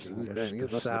ranch just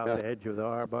the south edge of the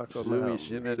Arbuckle Mountains,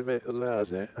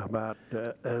 about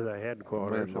the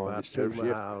headquarters, about 2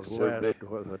 miles west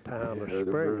of the town of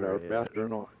Springer is.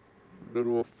 They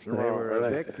were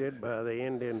evicted by the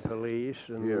Indian police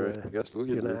and the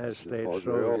United States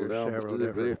soldiers several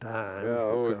different times,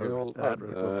 because that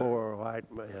was before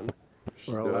white men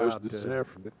were allowed to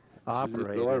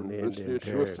operate in the Indian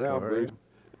Territory.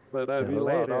 And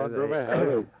later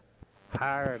they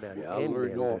hired an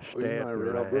Indian to stay at the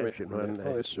ranch, and when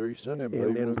the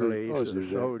Indian police and the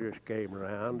soldiers came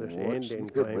around, this Indian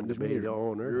claimed to be the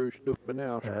owner, and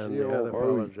the other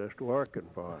fellows just working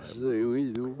for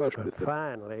him. But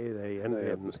finally, the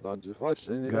Indian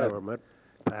government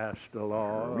passed a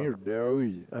law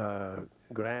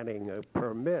granting a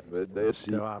permit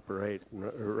to operate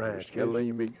ranches,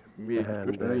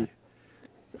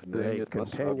 and they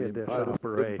continued this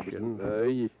operation.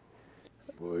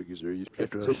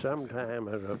 It was sometimes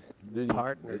a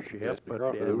partnership, but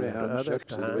at other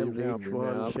times each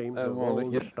one seemed to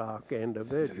own stock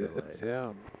individually.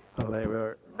 They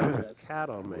were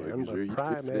cattlemen, but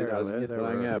primarily they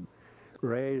were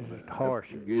raised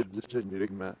horses.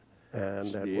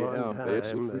 And at one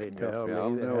time, they tell me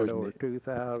they had over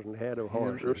 2,000 head of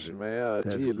horses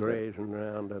that's grazing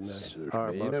around in the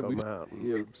Arbuckle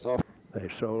Mountains. They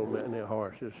sold many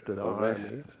horses to the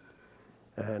Army.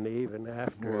 And even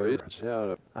after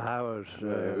I was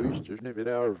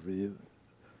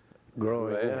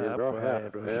growing up,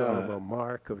 it was sort of a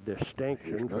mark of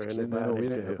distinction for anybody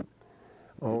to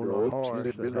own a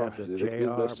horse that had the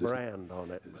J.R. brand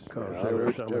on it, because they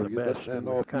were some of the best in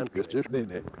the country.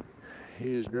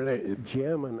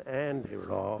 Jim and Andy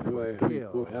Ross were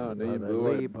killed by the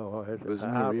Lee boys,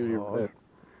 outlaws,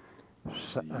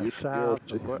 south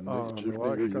of, on the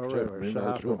Washita River,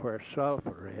 south of where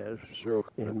Sulphur is,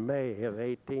 in May of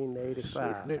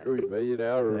 1885. They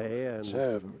and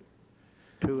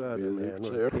 2 other men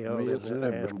were killed in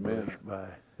an ambush by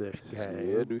this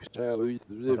gang.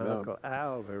 Uncle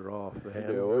Alveroff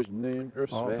then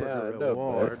offered a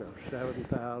reward of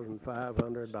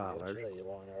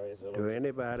 $7,500 to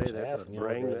anybody that would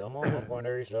bring the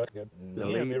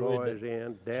Lee boys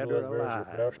in, dead or alive.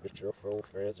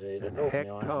 And Heck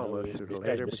Thomas, who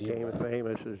later became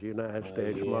famous as United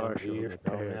States Marshal in the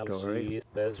territory,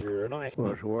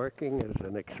 was working as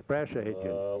an express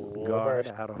agent guard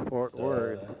out of Fort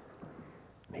Worth.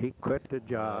 He quit the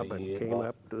job and came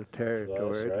up to the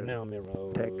territory to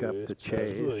take up the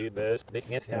chase.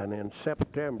 And in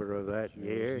September of that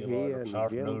year, he and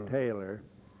Jim Taylor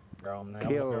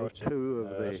killed 2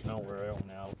 of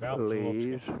the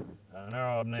Lees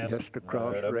just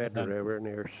across Red River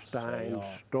near Stein's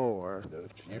store,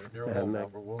 and they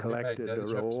collected the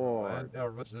reward.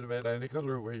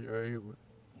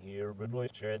 In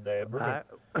 1899,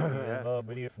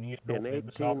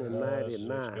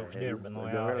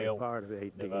 the early part of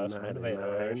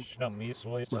 1899,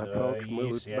 my folks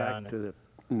moved back to the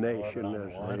nation,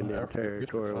 as the Indian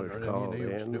Territory was called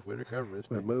then.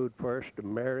 We moved first to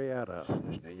Marietta,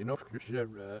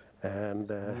 and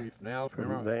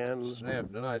from then,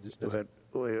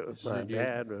 my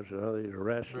dad was one of these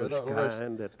restless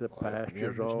kind that the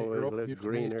pastures always looked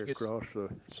greener across the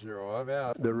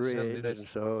ridge, and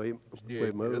so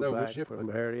we moved back from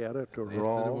Marietta to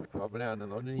Rolfe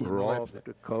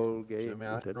to Colgate,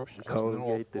 to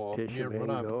Colgate to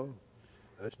Tishomingo,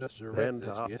 then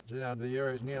to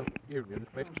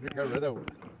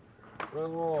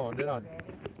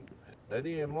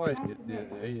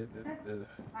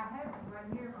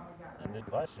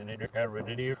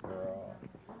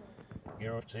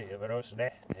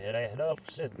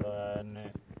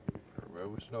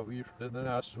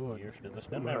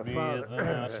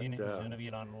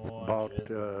bought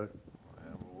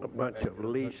a bunch of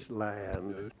lease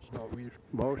land.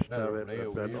 Most of it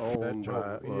had been owned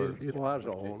by, was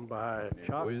owned by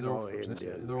Choctaw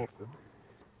Indians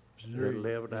that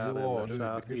lived out in the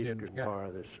southeastern part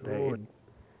of the state.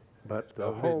 But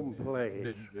the home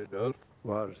place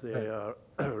was the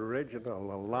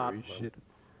original allotment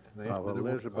of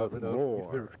Elizabeth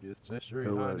Moore, who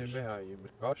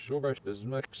was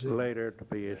later to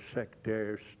be a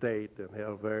Secretary of State and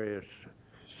held various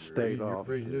state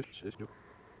offices.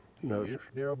 Those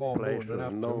place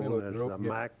was known as the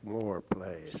Mac Moore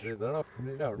place.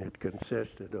 It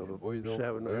consisted of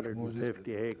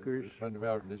 750 acres of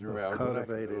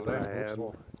cultivated land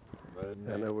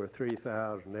and over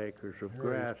 3,000 acres of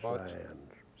grassland.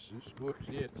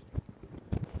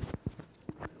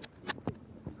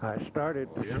 I started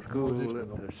the school at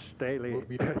the Staley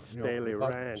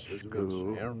Ranch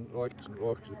School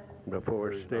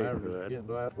before statehood.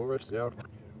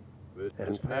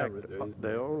 In fact,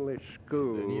 the only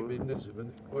school,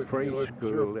 free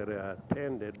school that I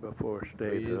attended before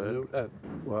statehood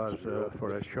was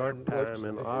for a short time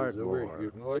in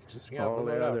Ardmore. All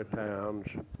the other towns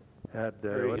had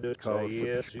what's called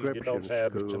subscription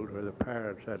schools, where the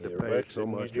parents had to pay so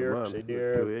much a month for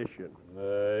tuition.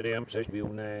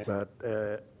 But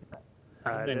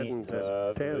I didn't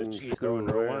attend school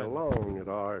very long at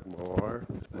Ardmore.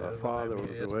 My father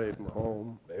was away from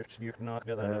home, and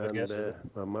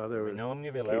my mother was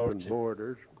keeping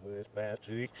boarders. And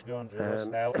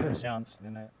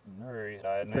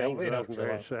things wasn't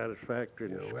very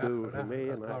satisfactory in school to me,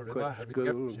 and I quit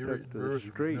school and took to the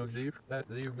streets.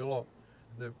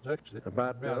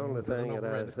 About the only thing that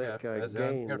I think I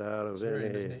gained out of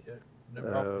any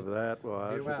of that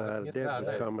was that I did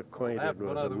become acquainted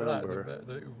with a number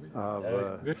of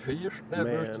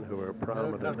men who were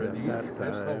prominent at that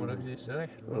time,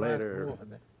 later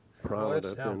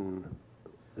prominent in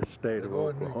the state of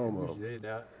Oklahoma.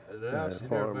 I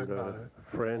formed a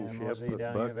friendship with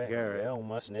Buck Garrett,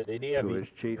 who was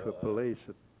chief of police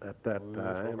at that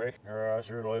time,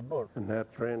 and that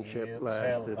friendship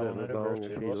lasted as long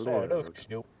as he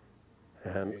lived.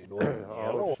 And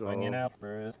also,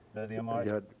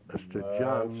 Mr.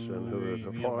 Johnson, who was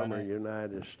a former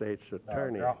United States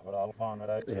attorney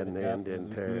in the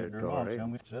Indian Territory,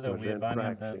 was then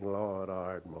practicing law at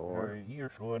Ardmore.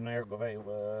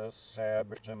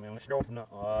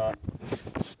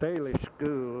 Staley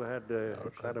School had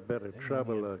quite a bit of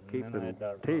trouble keeping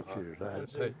teachers. I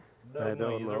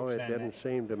don't know, it didn't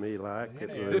seem to me like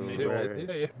it was a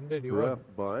very rough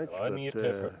bunch, but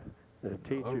the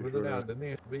teachers were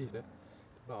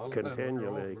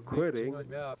continually quitting.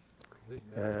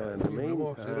 And in the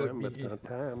meantime, at the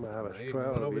time I was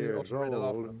 12 years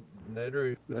old,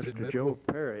 Mr. Joe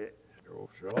Perry, who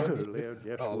lived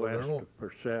just west of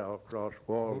Purcell, across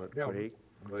Walnut Creek,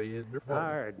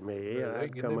 hired me.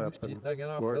 I'd come up and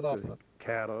work with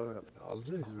cattle,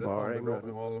 barring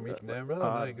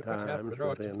odd times,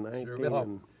 but in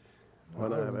 19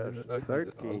 when I was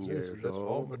 13 years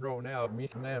old,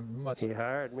 he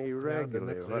hired me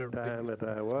regularly what time that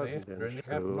I wasn't in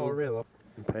school,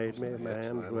 and paid me a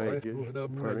man's wages,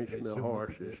 furnished me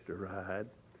horses to ride,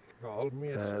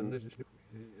 and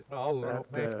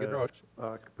that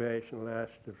occupation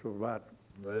lasted for about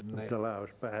until I was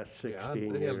past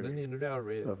 16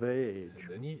 years of age.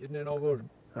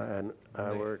 And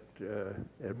I worked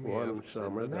at one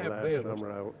summer, the last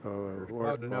summer I worked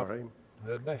for him. I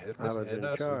was in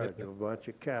charge of a bunch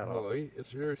of cattle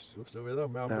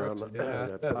down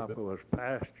that Papa was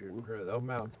pasturing.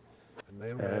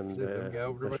 And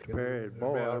this married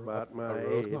boy about my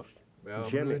age,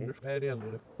 Jimmy,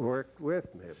 worked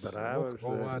with me, but I was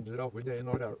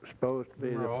supposed to be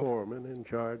the foreman in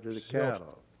charge of the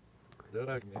cattle.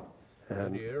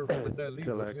 And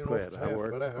till I quit, I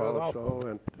worked also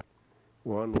in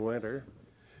one winter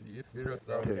to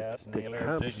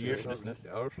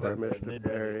for Mr.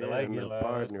 Perry and a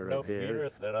partner of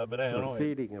his were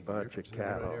feeding a bunch of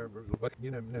cattle.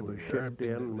 We shipped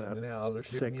in about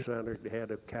 600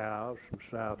 head of cows from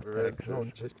South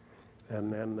Texas,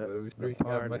 and then the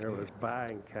partner was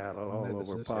buying cattle all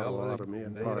over Potawatomi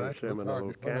and part of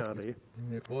Seminole County.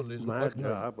 My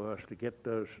job was to get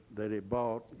those that he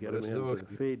bought, get them into the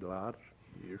feedlots.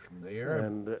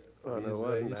 And when I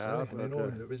wasn't out, I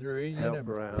would help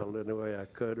around any way I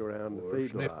could around the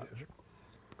feedlots.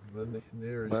 But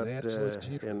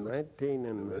in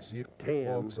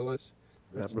 1910,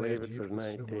 I believe it was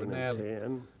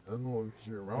 1910,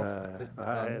 I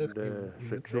had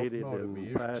succeeded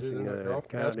in passing a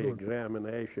county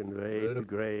examination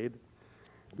grade.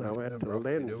 I went to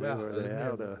Lindsay where they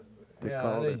held they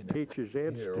called it Teachers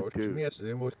Institute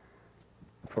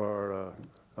for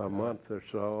a month or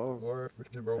so,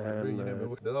 and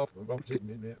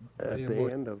at the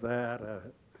end of that I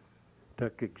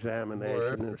took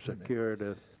examination and secured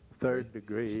a third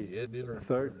grade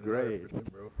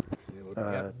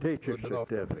teacher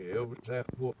certificate,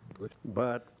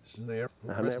 but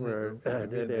I never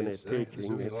did any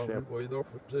teaching except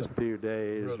a few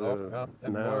days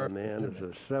now and then as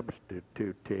a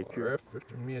substitute teacher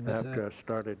after I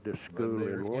started to school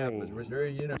in Wayne.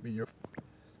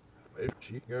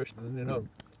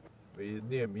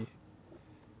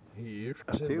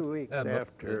 A few weeks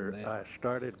after I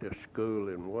started to school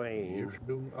in Wayne,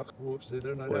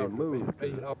 we moved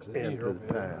into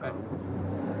the town,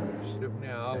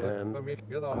 and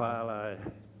while I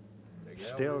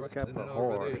still kept a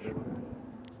horse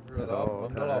at all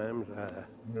times, I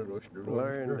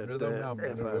learned that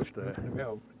if I was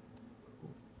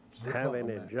to have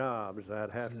any jobs,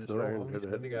 I'd have to learn to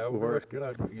work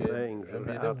things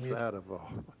outside of a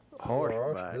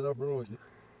horseback.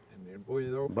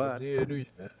 But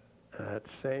at the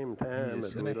same time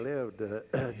as we lived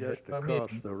just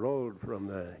across the road from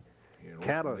the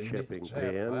cattle shipping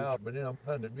pen,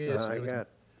 I got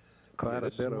quite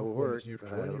a bit of work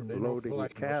loading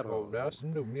cattle.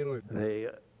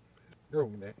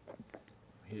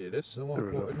 There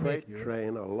was a freight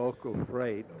train, a local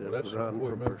freight that run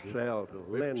from Purcell to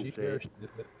Lindsay,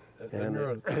 and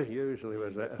it usually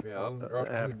was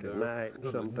after night,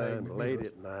 sometimes late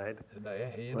at night.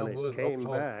 When it came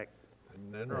back,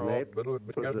 and it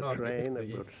was a train that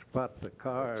would spot the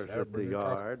cars at the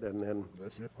yard, and then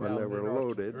when they were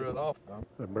loaded,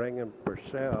 would bring them to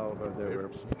Purcell, where they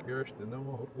were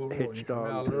hitched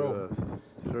on to a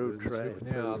through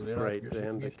freight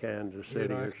then to Kansas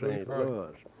City or St.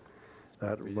 Louis.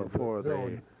 That was before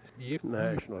the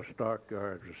National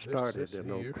Stockyards was started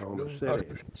in Oklahoma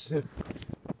City.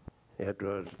 It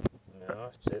was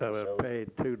I was paid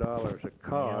 $2 a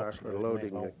car for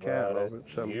loading the cattle, but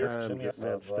sometimes it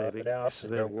meant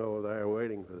sitting over there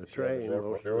waiting for the train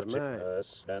most of the night.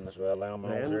 Then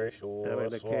I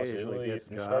would occasionally get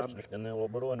jobs,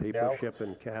 people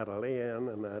shipping cattle in,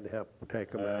 and I'd help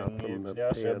take them out from the pen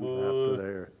out to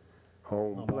their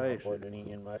home places.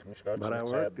 But I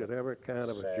worked at every kind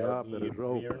of a job that was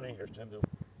open.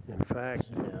 In fact,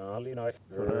 when I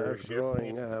was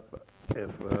growing up, if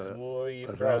I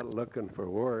was out looking for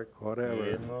work,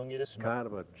 whatever kind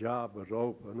of a job was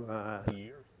open, I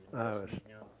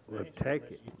would take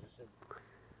it.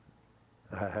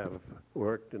 I have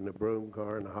worked in the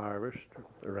broom-corn harvest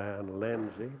around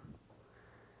Lindsay,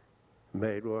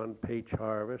 made one peach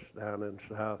harvest down in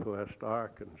southwest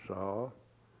Arkansas,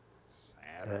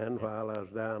 and while I was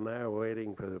down there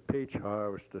waiting for the peach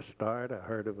harvest to start, I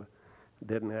heard of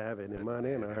didn't have any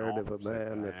money, and I heard of a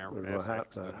man that was going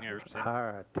to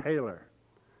hire a tailor.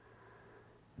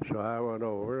 So I went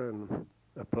over and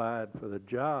applied for the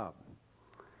job.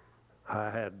 I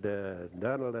had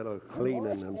done a little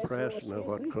cleaning and pressing of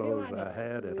what clothes I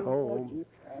had at home,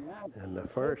 and the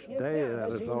first day that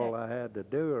was all I had to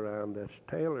do around this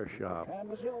tailor shop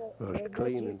was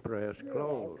clean and press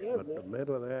clothes. But the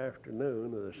middle of the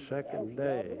afternoon of the second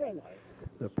day,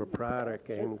 the proprietor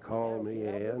came and called me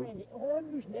in.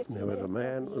 And there was a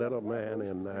little man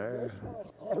in there,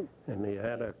 and he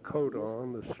had a coat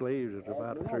on. The sleeves was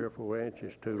about 3 or 4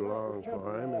 inches too long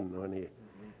for him, and when he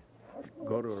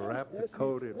go to wrap the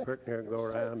coat, he'd pretty near go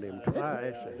around him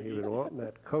twice, and he was wanting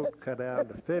that coat cut out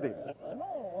to fit him.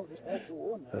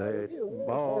 The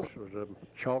boss was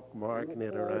chalk marking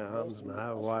it around, and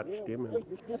I watched him, and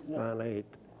finally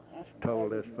he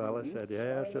told this fella, said,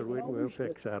 yeah, I said, we'll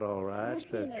fix that all right.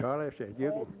 Said, Charlie, said,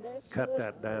 you can cut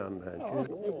that down, don't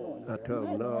you? I told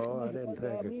him, no, I didn't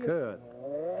think I could.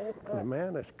 The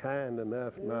man is kind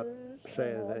enough not to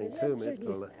say anything to me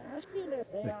till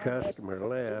the customer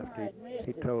left.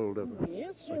 He told the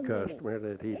customer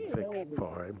that he'd fix it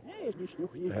for him.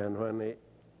 And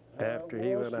after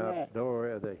he went out the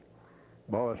door, the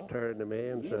boss turned to me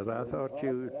and said, I thought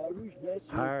you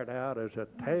hired out as a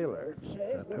tailor.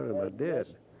 I told him I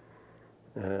did.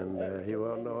 And he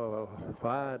wanted to know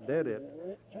why I did it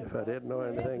if I didn't know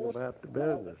anything about the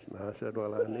business. And I said,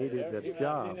 well, I needed a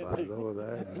job. I was over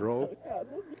there and rope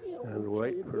and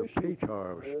waiting for peach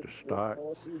harvest to start.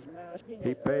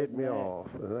 He paid me off,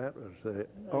 and that was the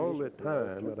only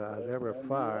time that I was ever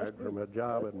fired from a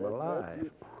job in my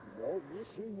life.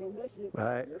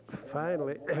 I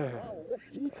finally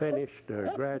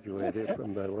graduated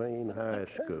from the Wayne High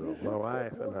School. My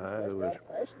wife and I, who was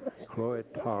Chloe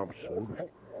Thompson,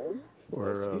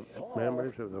 were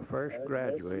members of the first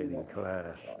graduating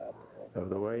class of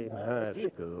the Wayne High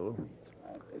School.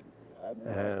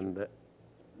 And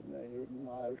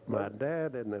my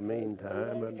dad, in the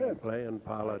meantime, had been playing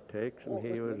politics, and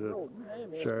he was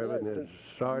serving as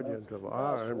Sergeant of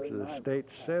Arms of the State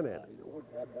Senate.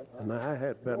 And I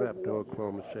had been up to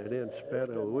Oklahoma City and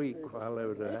spent a week while they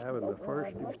were having the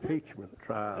first impeachment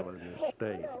trial in the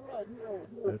state.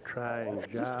 They're trying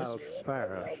Giles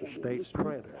Ferris, the state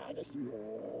printer.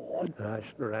 I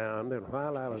stood around, and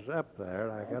while I was up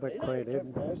there, I got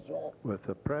acquainted with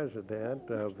the president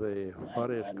of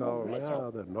what is called now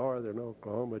the Northern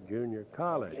Oklahoma Junior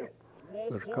College.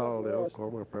 It was called the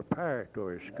Oklahoma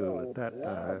Preparatory School at that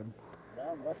time.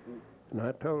 And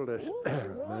I told this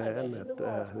man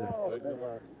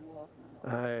that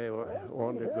I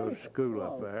wanted to go to school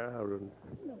up there.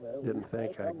 I didn't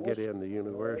think I could get in the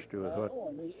university with what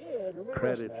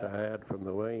credits I had from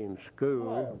the Wayne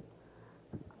School,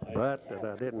 but that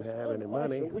I didn't have any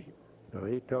money. So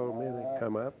he told me to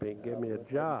come up and give me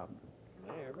a job.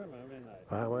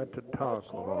 I went to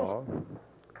Talkawall,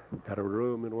 got a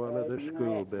room in one of the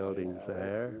school buildings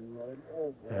there,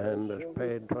 and was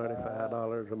paid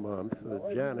 $25 a month for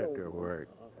the janitor work,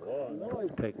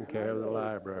 taking care of the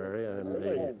library and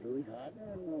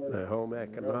the home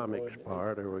economics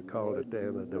part, or we called it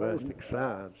then the domestic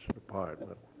science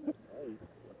department.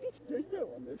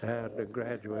 I had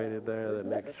graduated there the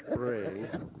next spring,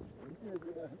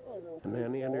 and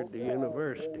then entered the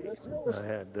university. I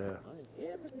had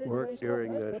worked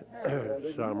during the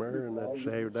summer and had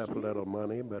saved up a little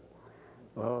money, but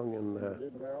along in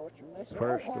the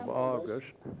 1st of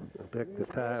August, I took the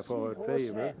typhoid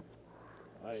fever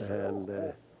and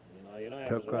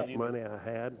took what money I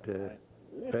had to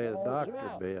pay the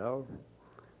doctor bill.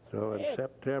 So in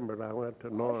September, I went to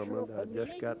Norman. I'd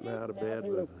just gotten out of bed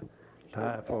with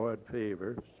typhoid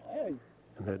fever.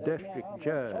 And the district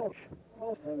judge,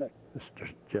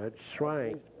 Mr. Judge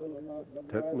Swank,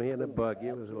 took me in a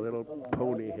buggy with a little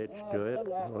pony hitched to it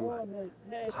on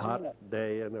a hot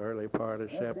day in the early part of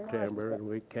September, and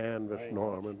we canvassed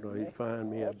Norman so he'd find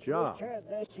me a job.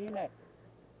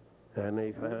 And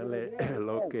he finally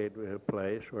located me a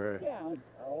place where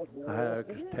I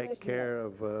could take care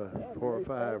of 4 or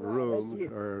 5 rooms,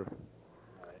 or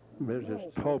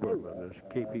Mrs. Toberman is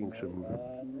keeping some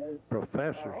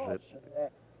professors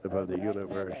of the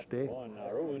university,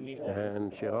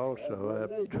 and she also had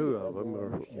 2 of them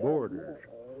are boarders.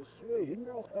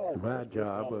 My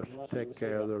job was to take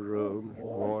care of the rooms,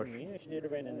 wash the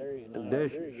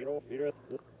dishes.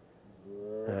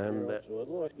 And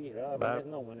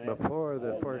before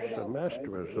the first semester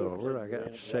was over, I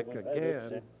got sick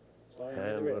again,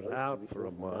 and was out for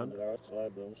a month.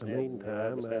 In the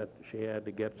meantime, she had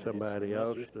to get somebody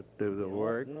else to do the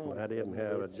work. I didn't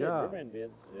have a job.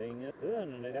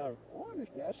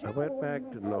 I went back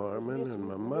to Norman, and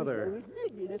my mother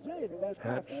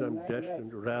had some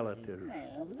distant relatives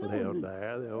lived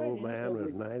there. The old man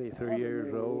was 93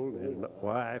 years old, his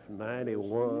wife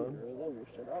 91.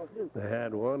 They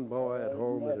had one boy at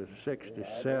home that was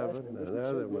 67, and the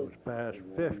other one was past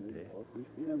 50.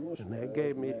 And they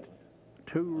gave me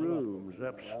 2 rooms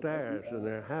upstairs in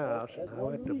their house, and I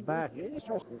went to back it.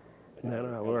 And then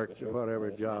I worked at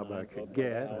whatever job I could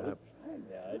get.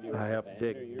 I helped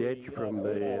dig ditch from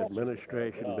the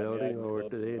administration building over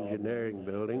to the engineering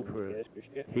building for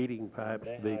heating pipes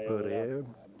to be put in.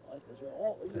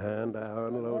 And I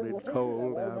unloaded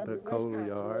coal down to the coal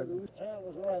yard,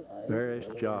 various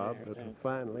jobs, and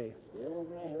finally,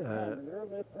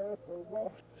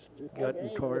 getting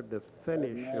toward the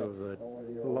finish of the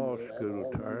law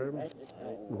school term,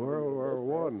 World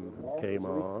War I came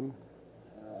on,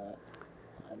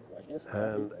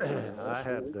 and I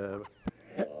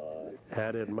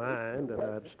had in mind that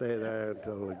I'd stay there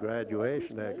until the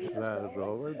graduation exercise was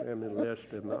over and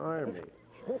enlist in the Army.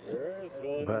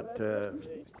 But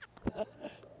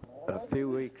a few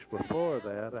weeks before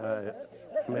that,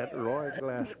 I met Roy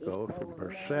Glasgow from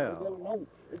Purcell,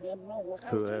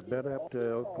 who had been up to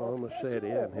Oklahoma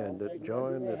City and had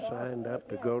joined and signed up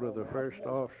to go to the first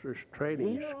officers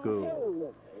training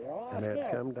school, and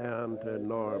had come down to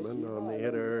Norman on the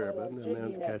interurban and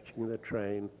then catching the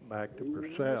train back to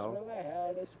Purcell.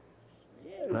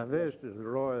 I visited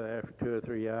Roy there for 2 or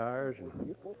 3 hours,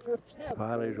 and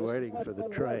while he was waiting for the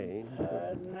train,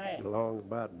 along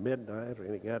about midnight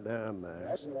when he got down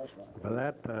there, by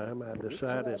that time I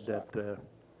decided that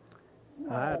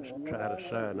I'd try to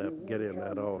sign up and get in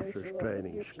that officers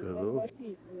training school.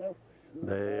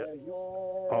 The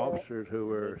officers who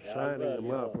were signing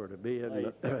them up were to be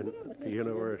in the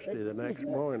university the next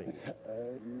morning.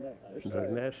 It was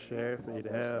necessary for me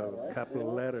to have a couple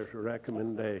of letters of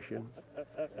recommendation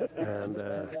and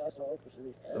a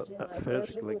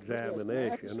physical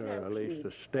examination, or at least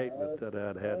a statement that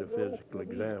I'd had a physical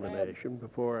examination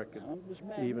before I could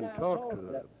even talk to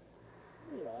them.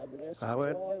 I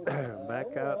went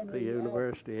back out to the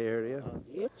university area,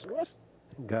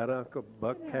 got Uncle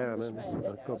Buck Cannon,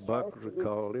 Uncle Buck as we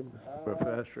called him,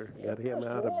 professor, got him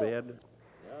out of bed.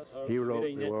 He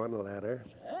wrote me one letter.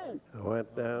 I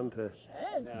went down to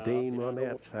Dean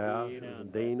Monette's house, the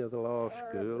dean of the law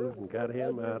school, and got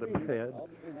him out of bed.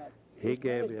 He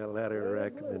gave me a letter of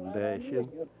recommendation.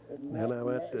 Then I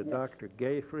went to Dr.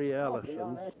 Gayfrey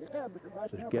Ellison. It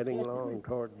was getting along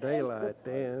toward daylight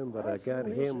then, but I got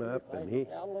him up, and he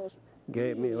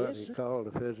gave me what he called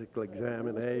a physical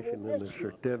examination and a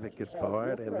certificate for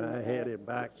it, and I headed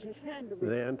back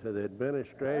then to the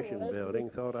administration building,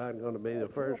 thought I was going to be the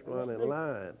first one in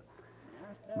line.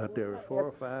 But there were 4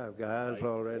 or 5 guys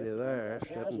already there,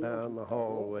 sitting down the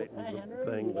hall waiting for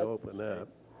the thing to open up.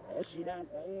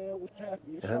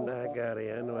 And I got in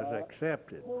and was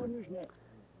accepted.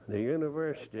 The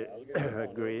university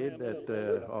agreed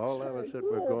that all of us that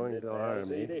were going to the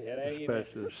Army,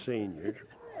 especially the seniors,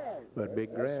 would be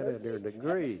granted their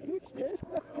degree.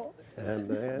 And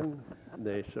then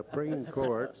the Supreme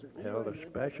Court held a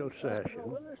special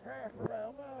session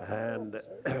and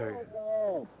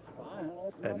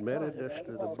admitted us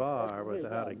to the bar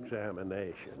without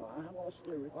examination.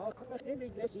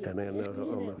 And then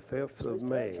on the 5th of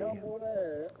May,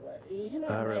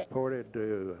 I reported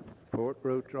to Fort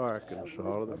Roots,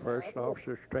 Arkansas, the first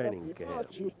officers training camp.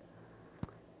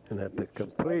 And at the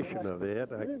completion of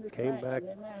it, I came back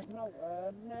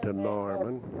to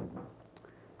Norman,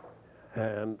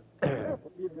 and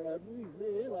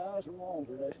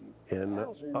in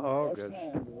August,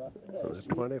 the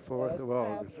 24th of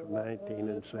August of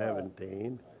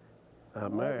 1917, I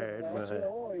married my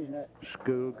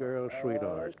schoolgirl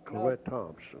sweetheart, Chloe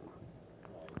Thompson.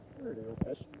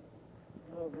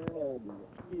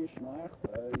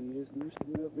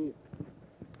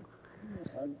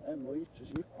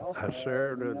 I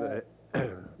served with the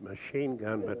machine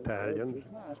gun battalion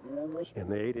in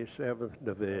the 87th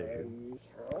Division.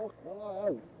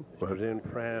 Was in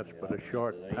France but a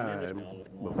short time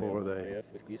before the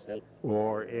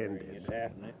war ended,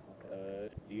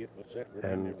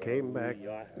 and came back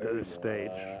to the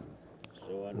States.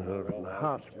 In the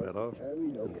hospital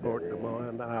in Fort Des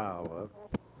Moines, Iowa.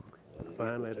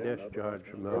 Finally discharged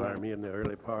from the Army in the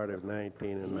early part of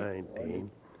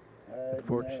 1919 at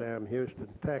Fort Sam Houston,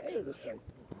 Texas.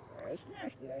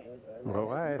 My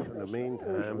wife, in the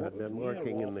meantime, had been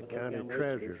working in the county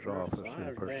treasurer's office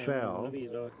in Purcell.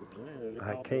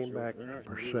 I came back to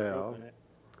Purcell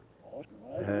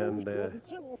and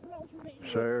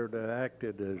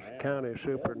acted as county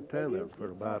superintendent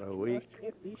for about a week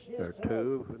or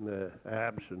two in the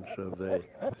absence of the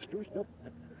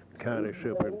county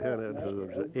superintendent who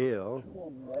was ill.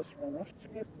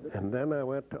 And then I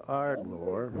went to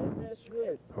Ardmore,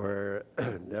 where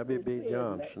W.B.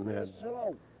 Johnson had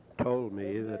told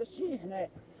me that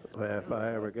if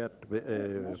I ever got to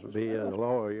be a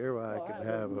lawyer, I could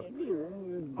have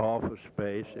an office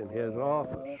space in his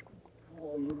office.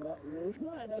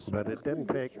 But it didn't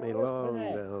take me long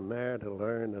down there to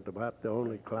learn that about the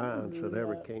only clients that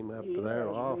ever came up to their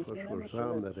office were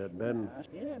some that had been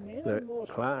the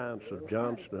clients of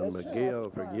Johnson and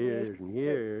McGill for years and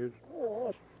years.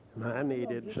 And I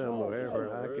needed somewhere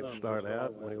where I could start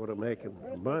out and able to making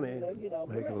money,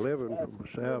 make a living for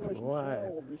myself and my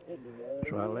wife.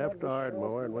 So I left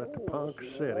Ardmore and went to Ponca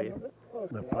City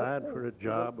and applied for a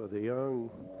job with a young,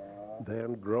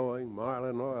 then growing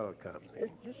Marlin Oil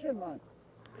Company.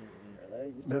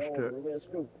 Mr.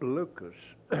 Lucas,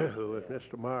 who was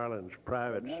Mr. Marlin's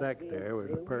private secretary, was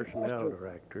the personnel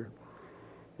director.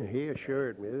 And he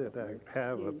assured me that I'd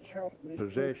have a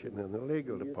position in the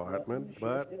legal department,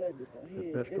 but that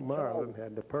Mr. Marlin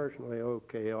had to personally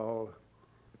okay all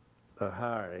the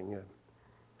hiring.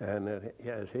 And that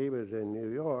as he was in New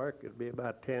York, it'd be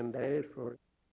about 10 days before